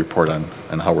round-out report on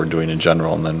how we're doing in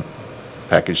general, and then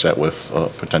package that with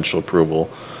potential approval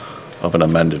of an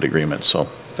amended agreement. So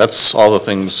that's all the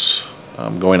things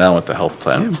going on with the health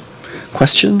plan.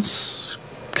 Questions?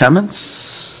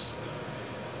 Comments?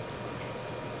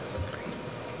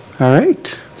 All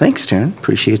right. Thanks, Taryn.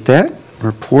 Appreciate that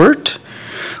report.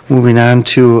 Moving on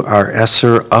to our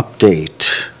ESSER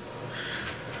update.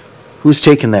 Who's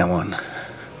taking that one?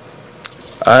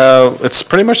 It's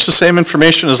pretty much the same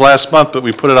information as last month, but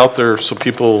we put it out there so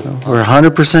people. So we're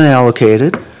 100%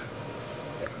 allocated.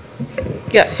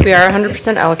 Yes, we are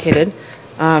 100% allocated.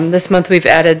 This month we've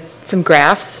added some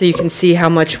graphs so you can see how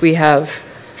much we have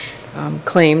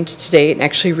claimed to date and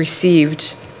actually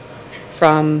received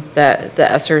from the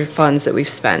ESSER funds that we've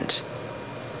spent.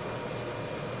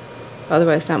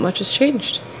 Otherwise, not much has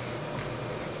changed.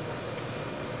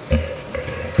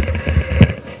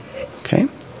 Okay.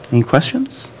 Any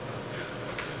questions?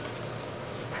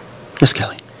 Yes,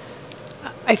 Kelly.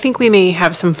 I think we may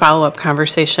have some follow-up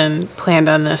conversation planned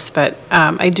on this, but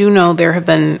I do know there have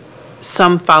been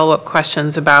some follow-up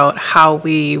questions about how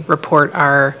we report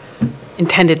our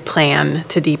intended plan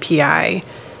to DPI.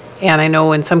 And I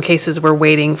know in some cases we're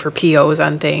waiting for POs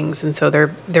on things, and so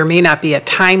there may not be a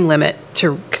time limit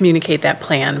to communicate that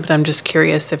plan, but I'm just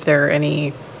curious if there are any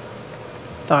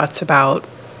thoughts about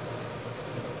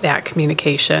that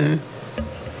communication,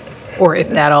 or if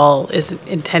that all is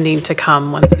intending to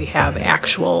come once we have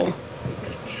actual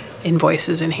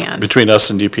invoices in hand. Between us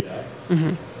and DPI?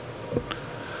 Mm-hmm.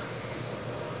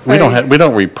 We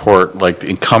don't report like the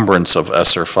encumbrance of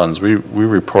ESSER funds. We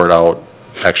report out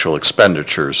actual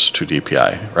expenditures to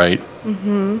DPI, right?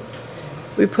 Mm-hmm.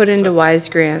 We put into WISE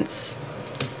grants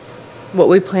what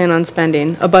we plan on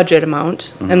spending, a budget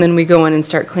amount, and then we go in and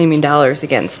start claiming dollars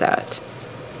against that.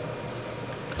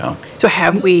 So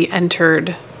have we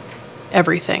entered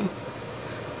everything?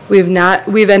 We've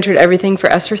entered everything for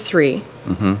ESSER 3.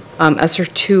 ESSER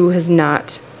 2 does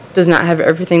not have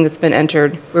everything that's been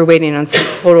entered. We're waiting on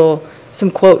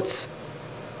some quotes.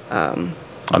 On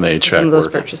the HVAC some of those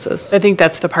work. purchases. I think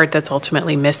that's the part that's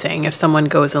ultimately missing. If someone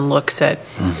goes and looks at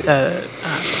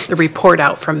the report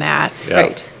out from that. Yeah.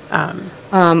 Right.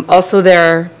 Also,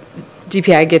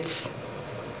 DPI gets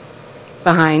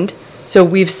behind. So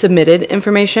we've submitted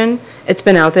information. It's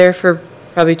been out there for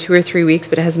probably 2 or 3 weeks,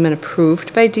 but it hasn't been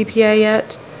approved by DPI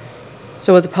yet.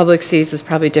 So what the public sees is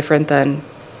probably different than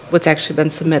what's actually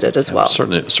been submitted as well.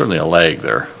 Certainly a lag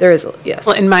there. There is, yes.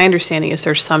 Well, and my understanding is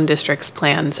there's some districts'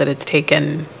 plans that it's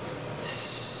taken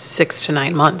 6 to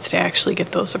 9 months to actually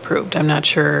get those approved. I'm not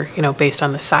sure, based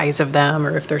on the size of them,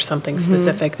 or if there's something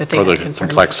specific that they Or have the concern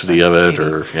complexity of it,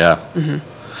 or, yeah.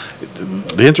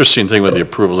 The interesting thing with the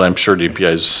approvals, I'm sure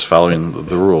DPI is following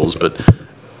the rules, but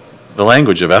the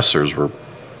language of ESSERs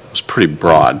was pretty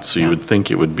broad, so you would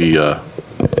think it would be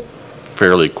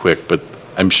fairly quick, but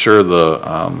I'm sure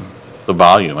the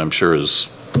volume, is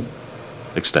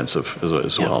extensive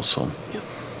as well, so.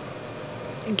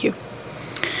 Thank you.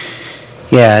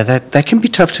 Yeah, that can be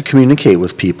tough to communicate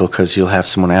with people, because you'll have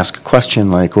someone ask a question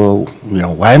like, well,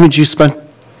 why haven't you spent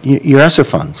your ESSER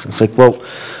funds? It's like, well,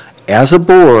 as a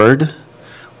board,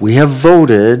 we have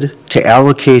voted to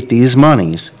allocate these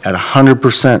monies at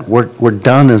 100%. We're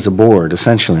done as a board,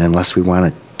 essentially, unless we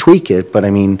want to tweak it, but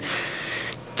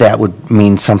that would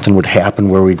mean something would happen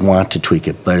where we'd want to tweak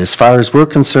it. But as far as we're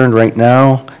concerned right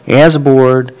now, as a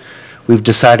board, we've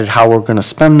decided how we're going to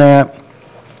spend that.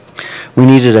 We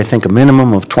needed, I think, a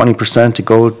minimum of 20% to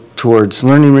go towards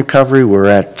learning recovery. We're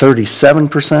at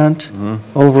 37%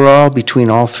 overall between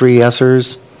all three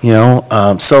ESSERs,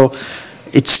 So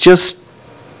it's just,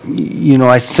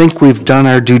 I think we've done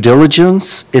our due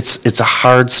diligence. It's a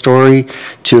hard story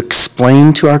to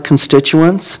explain to our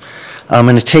constituents.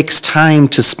 And it takes time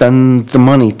to spend the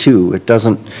money, too.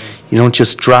 You don't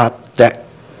just drop that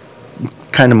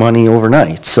kind of money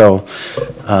overnight. So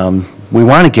we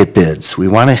want to get bids. We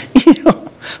want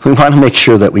to make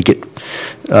sure that we get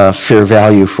fair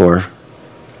value for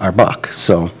our buck,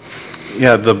 so.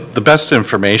 Yeah, the best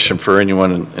information for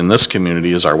anyone in this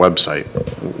community is our website.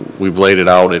 We've laid it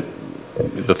out,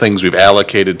 the things we've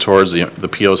allocated towards, the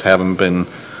POs haven't been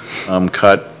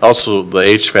cut. Also, the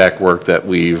HVAC work that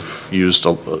we've used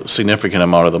a significant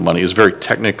amount of the money is very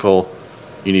technical.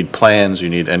 You need plans, you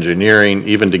need engineering,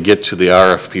 even to get to the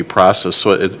RFP process.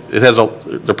 So it has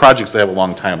the projects that have a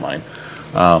long timeline.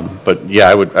 But yeah,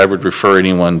 I would refer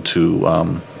anyone to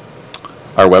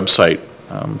our website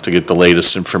to get the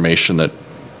latest information that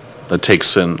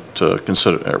takes into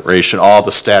consideration all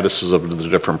the statuses of the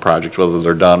different projects, whether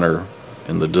they're done or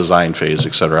in the design phase,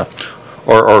 et cetera.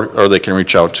 Or they can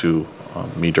reach out to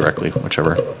me directly,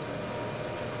 whichever.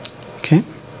 Okay.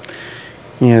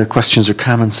 Any other questions or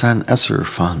comments on ESSER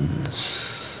funds?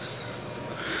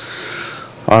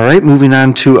 All right, moving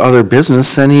on to other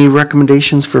business. Any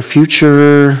recommendations for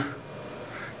future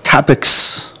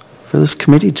topics for this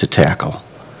committee to tackle?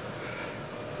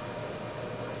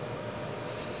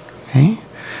 Okay.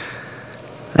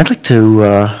 I'd like to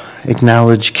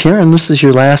acknowledge Karen. This is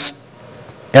your last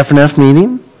F&F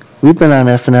meeting. We've been on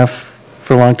F&F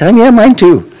for a long time. Yeah, mine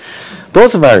too.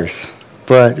 Both of ours.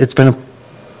 But it's been a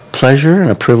pleasure and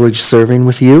a privilege serving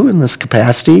with you in this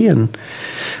capacity. And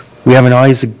we haven't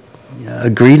always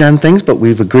agreed on things, but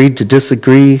we've agreed to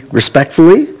disagree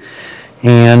respectfully.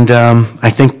 And I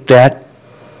think that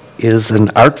is an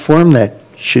art form that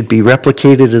should be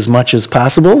replicated as much as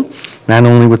possible, not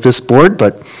only with this board,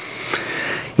 but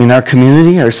in our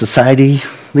community, our society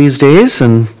these days.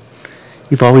 And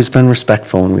you've always been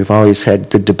respectful, and we've always had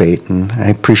good debate, and I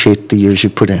appreciate the years you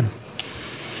put in.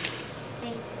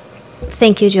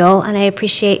 Thank you, Joel, and I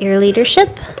appreciate your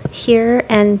leadership here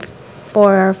and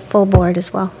for our full board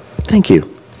as well. Thank you.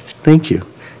 Thank you.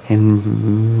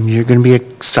 And you're going to be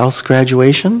at South's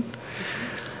graduation?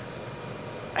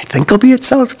 I think I'll be at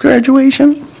South's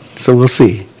graduation, so we'll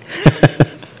see.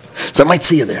 So I might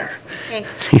see you there. Okay.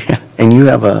 Yeah. And you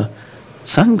have a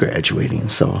son graduating,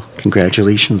 so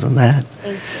congratulations on that.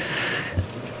 Thank you.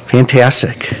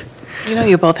 Fantastic.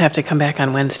 You both have to come back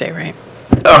on Wednesday, right?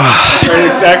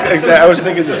 Exactly. I was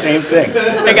thinking the same thing.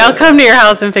 Like, I'll come to your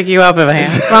house and pick you up if I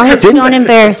have. As long as you don't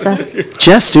embarrass us.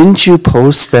 Jess, didn't you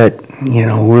post that,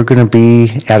 we're going to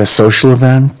be at a social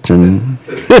event? And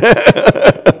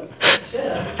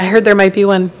I heard there might be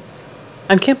one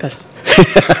on campus.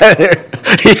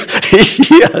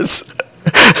 Yes.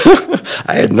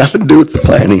 I had nothing to do with the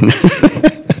planning.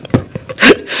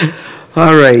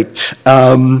 All right.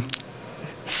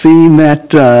 seeing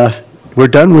that we're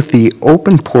done with the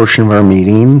open portion of our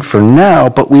meeting for now,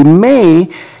 but we may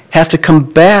have to come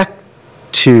back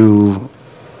to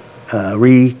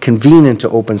reconvene into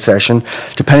open session,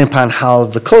 depending upon how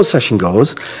the closed session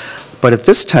goes. But at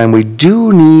this time, we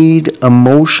do need a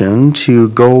motion to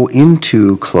go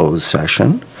into closed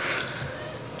session.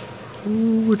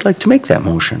 Who would like to make that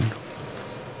motion?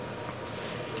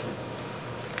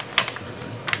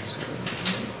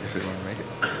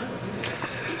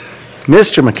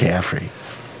 Mr. McCaffrey.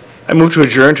 I move to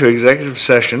adjourn to executive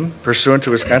session pursuant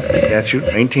to Wisconsin statute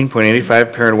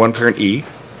 19.85, parent 1, parent E,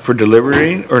 for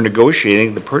deliberating or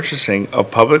negotiating the purchasing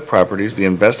of public properties, the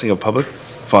investing of public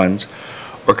funds,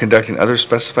 or conducting other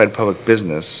specified public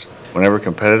business whenever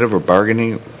competitive or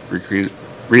bargaining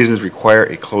reasons require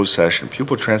a closed session,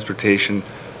 pupil transportation,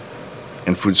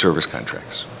 and food service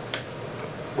contracts.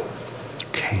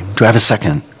 Okay, do I have a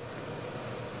second?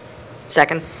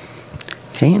 Second.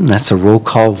 Okay, and that's a roll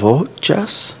call vote.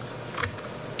 Jess?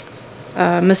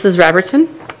 Mrs. Robertson?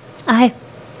 Aye.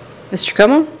 Mr.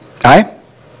 Como? Aye?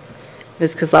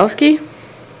 Ms. Kozlowski?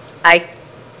 Aye.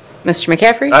 Mr.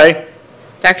 McCaffrey? Aye.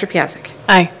 Dr. Piasek?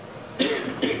 Aye.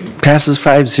 Passes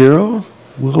 5-0.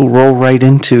 We'll roll right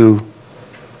into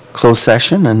closed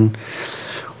session, and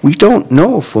we don't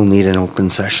know if we'll need an open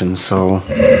session, so,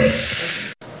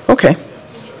 okay.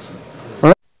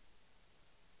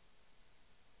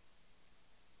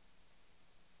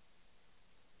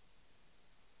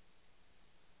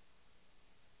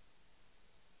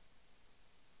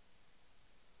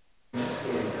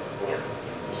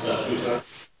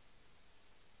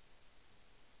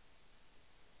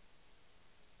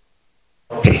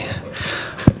 Okay.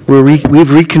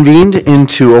 We've reconvened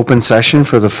into open session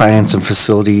for the Finance and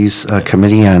Facilities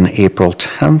Committee on April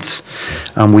 10th.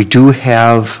 We do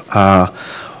have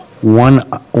one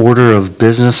order of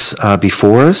business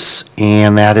before us,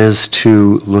 and that is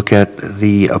to look at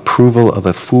the approval of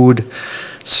a food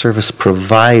service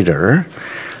provider.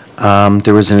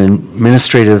 There was an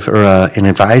administrative or an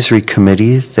advisory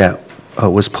committee that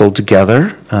was pulled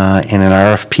together in an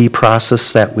RFP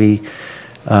process that we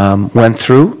went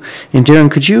through. And Darren,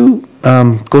 could you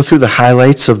go through the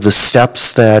highlights of the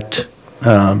steps that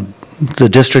the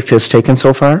district has taken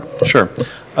so far? Sure.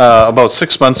 About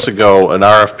 6 months ago, an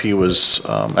RFP was,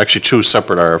 actually two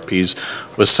separate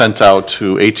RFPs, was sent out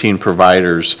to 18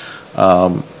 providers.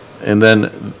 And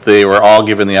then they were all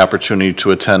given the opportunity to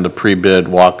attend a pre-bid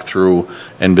walkthrough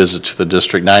and visit to the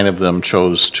district. 9 of them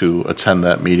chose to attend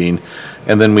that meeting.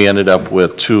 And then we ended up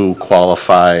with 2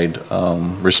 qualified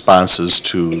responses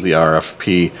to the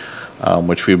RFP,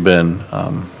 which we've been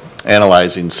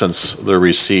analyzing since the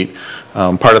receipt.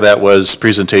 Part of that was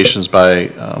presentations by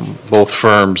both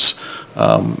firms.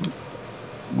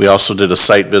 We also did a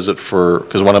site visit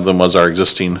because one of them was our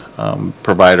existing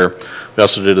provider. We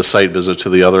also did a site visit to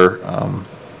the other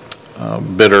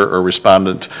bidder or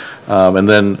respondent. And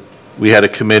then we had a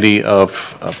committee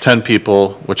of 10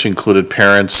 people, which included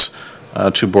parents,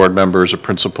 2 board members, a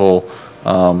principal,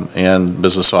 and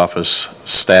business office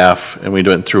staff. And we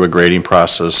went through a grading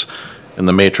process, and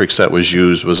the matrix that was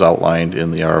used was outlined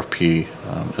in the RFP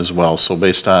as well. So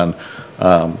based on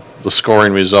the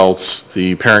scoring results,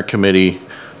 the parent committee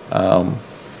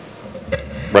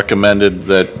recommended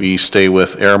that we stay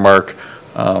with Airmark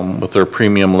with their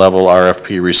premium level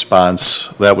RFP response.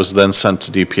 That was then sent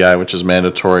to DPI, which is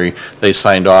mandatory. They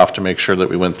signed off to make sure that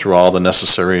we went through all the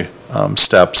necessary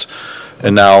steps.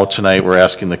 And now tonight we're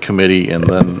asking the committee, and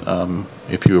then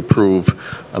if you approve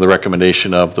the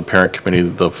recommendation of the parent committee,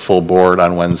 the full board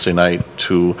on Wednesday night,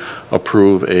 to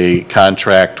approve a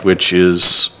contract which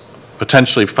is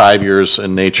potentially 5 years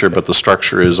in nature, but the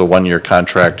structure is a 1-year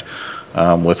contract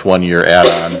with 1-year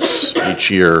add-ons each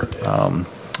year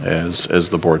as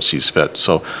the board sees fit.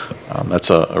 So that's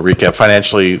a recap.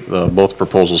 Financially, both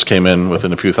proposals came in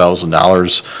within a few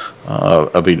 $1,000s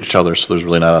of each other, so there's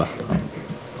really not a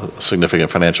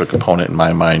significant financial component in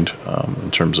my mind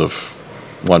in terms of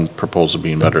one proposal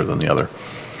being better than the other.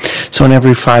 So in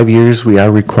every 5 years, we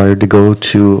are required to go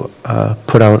to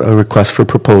put out a request for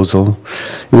proposal.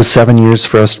 It was 7 years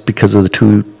for us because of the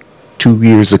two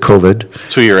years of COVID.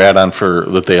 2-year add-on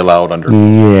that they allowed under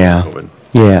Yeah. COVID.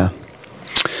 Yeah.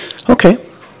 Okay.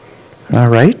 All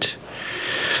right.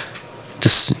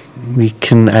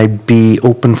 I'd be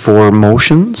open for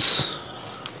motions.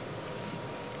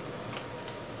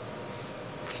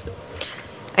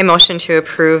 I motion to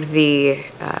approve the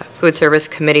Food Service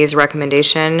Committee's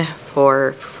recommendation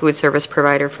for food service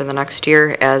provider for the next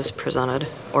year as presented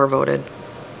or voted.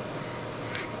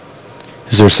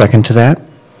 Is there a second to that?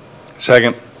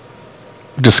 Second.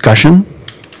 Discussion?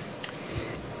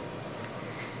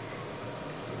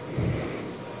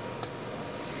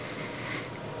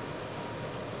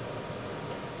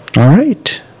 All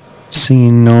right.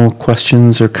 Seeing no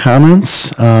questions or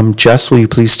comments, Jess, will you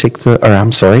please take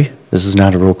I'm sorry, this is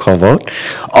not a roll call vote.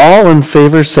 All in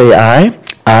favor, say aye.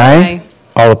 Aye.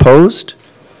 All opposed?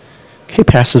 Okay,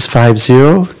 passes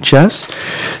 5-0. Jess,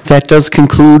 that does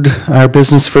conclude our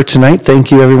business for tonight.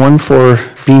 Thank you, everyone, for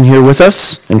being here with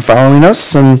us and following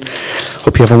us, and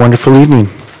hope you have a wonderful evening.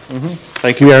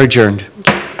 Thank you. We are adjourned.